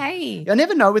 Okay. I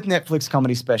never know with Netflix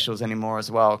comedy specials anymore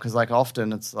as well, because like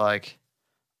often it's like,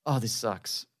 oh, this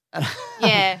sucks.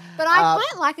 Yeah, but I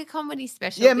quite like a comedy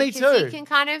special. Yeah, me because too. You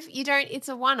can it's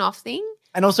a one-off thing.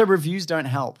 And also reviews don't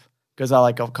help because I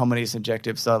like comedy is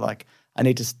subjective. So like I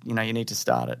need to, you need to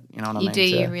start it. You know what I mean?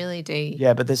 You really do.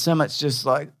 Yeah, but there's so much just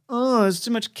like, there's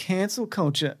too much cancel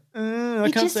culture. I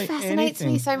It can't just say fascinates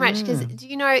anything. me so much because,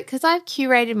 because I've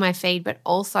curated my feed, but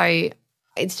also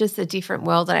it's just a different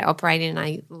world that I operate in.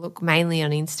 I look mainly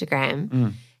on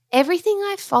Instagram. Everything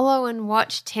I follow and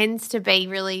watch tends to be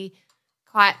really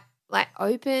quite like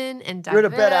open and diverse. You're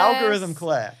in a bad algorithm,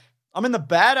 Claire. I'm in the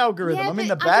bad algorithm. Yeah, I'm in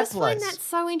but the bad I just place. find that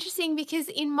so interesting because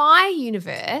in my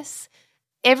universe,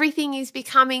 everything is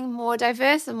becoming more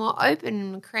diverse and more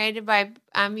open, created by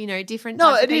different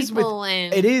types of people.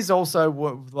 It is also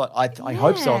what I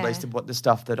hope so, at least what the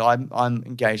stuff that I'm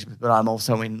engaged with, but I'm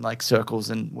also in like circles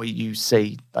and where you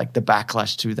see like the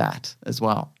backlash to that as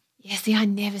well. Yeah, see, I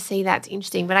never see that. It's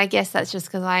interesting, but I guess that's just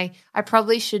because I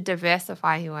probably should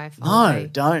diversify who I follow. No,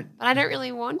 don't. But I don't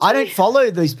really want to. I don't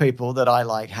follow these people that I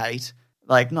like hate.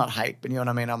 Like not hate, but you know what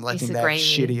I mean? I'm letting their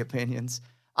Disagree with. shitty opinions.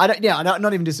 I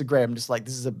not even disagree. I'm just like,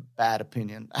 this is a bad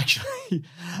opinion, actually.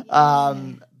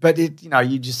 But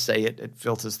you just see it. It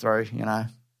filters through,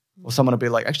 Or someone will be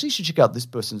like, actually, you should check out this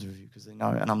person's review because they know.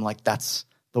 And I'm like, that's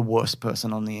the worst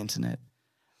person on the internet.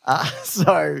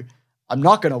 So I'm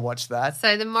not going to watch that.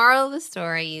 So the moral of the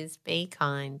story is be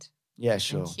kind. Yeah,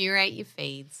 sure. And curate your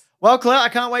feeds. Well, Claire, I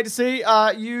can't wait to see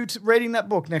you reading that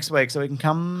book next week so we can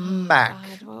come back.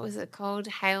 God, what was it called?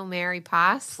 Hail Mary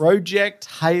Pass? Project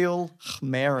Hail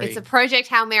Mary. It's a Project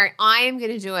Hail Mary. I am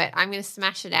going to do it. I'm going to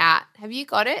smash it out. Have you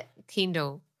got it?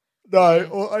 Kindle. No,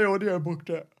 I audio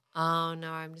booked it. Oh,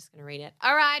 no, I'm just going to read it.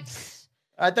 All right.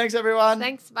 All right, thanks, everyone.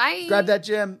 Thanks. Bye. Grab that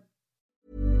gem.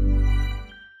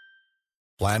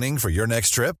 Planning for your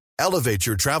next trip? Elevate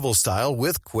your travel style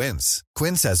with Quince.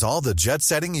 Quince has all the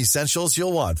jet-setting essentials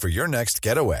you'll want for your next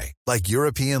getaway, like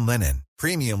European linen,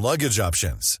 premium luggage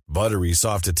options, buttery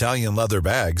soft Italian leather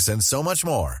bags, and so much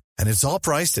more. And it's all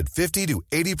priced at 50 to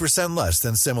 80% less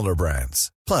than similar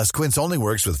brands. Plus, Quince only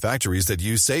works with factories that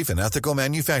use safe and ethical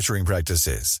manufacturing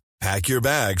practices. Pack your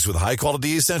bags with high-quality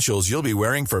essentials you'll be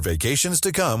wearing for vacations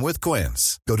to come with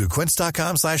Quince. Go to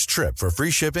quince.com/trip for free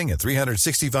shipping and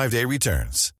 365-day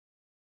returns.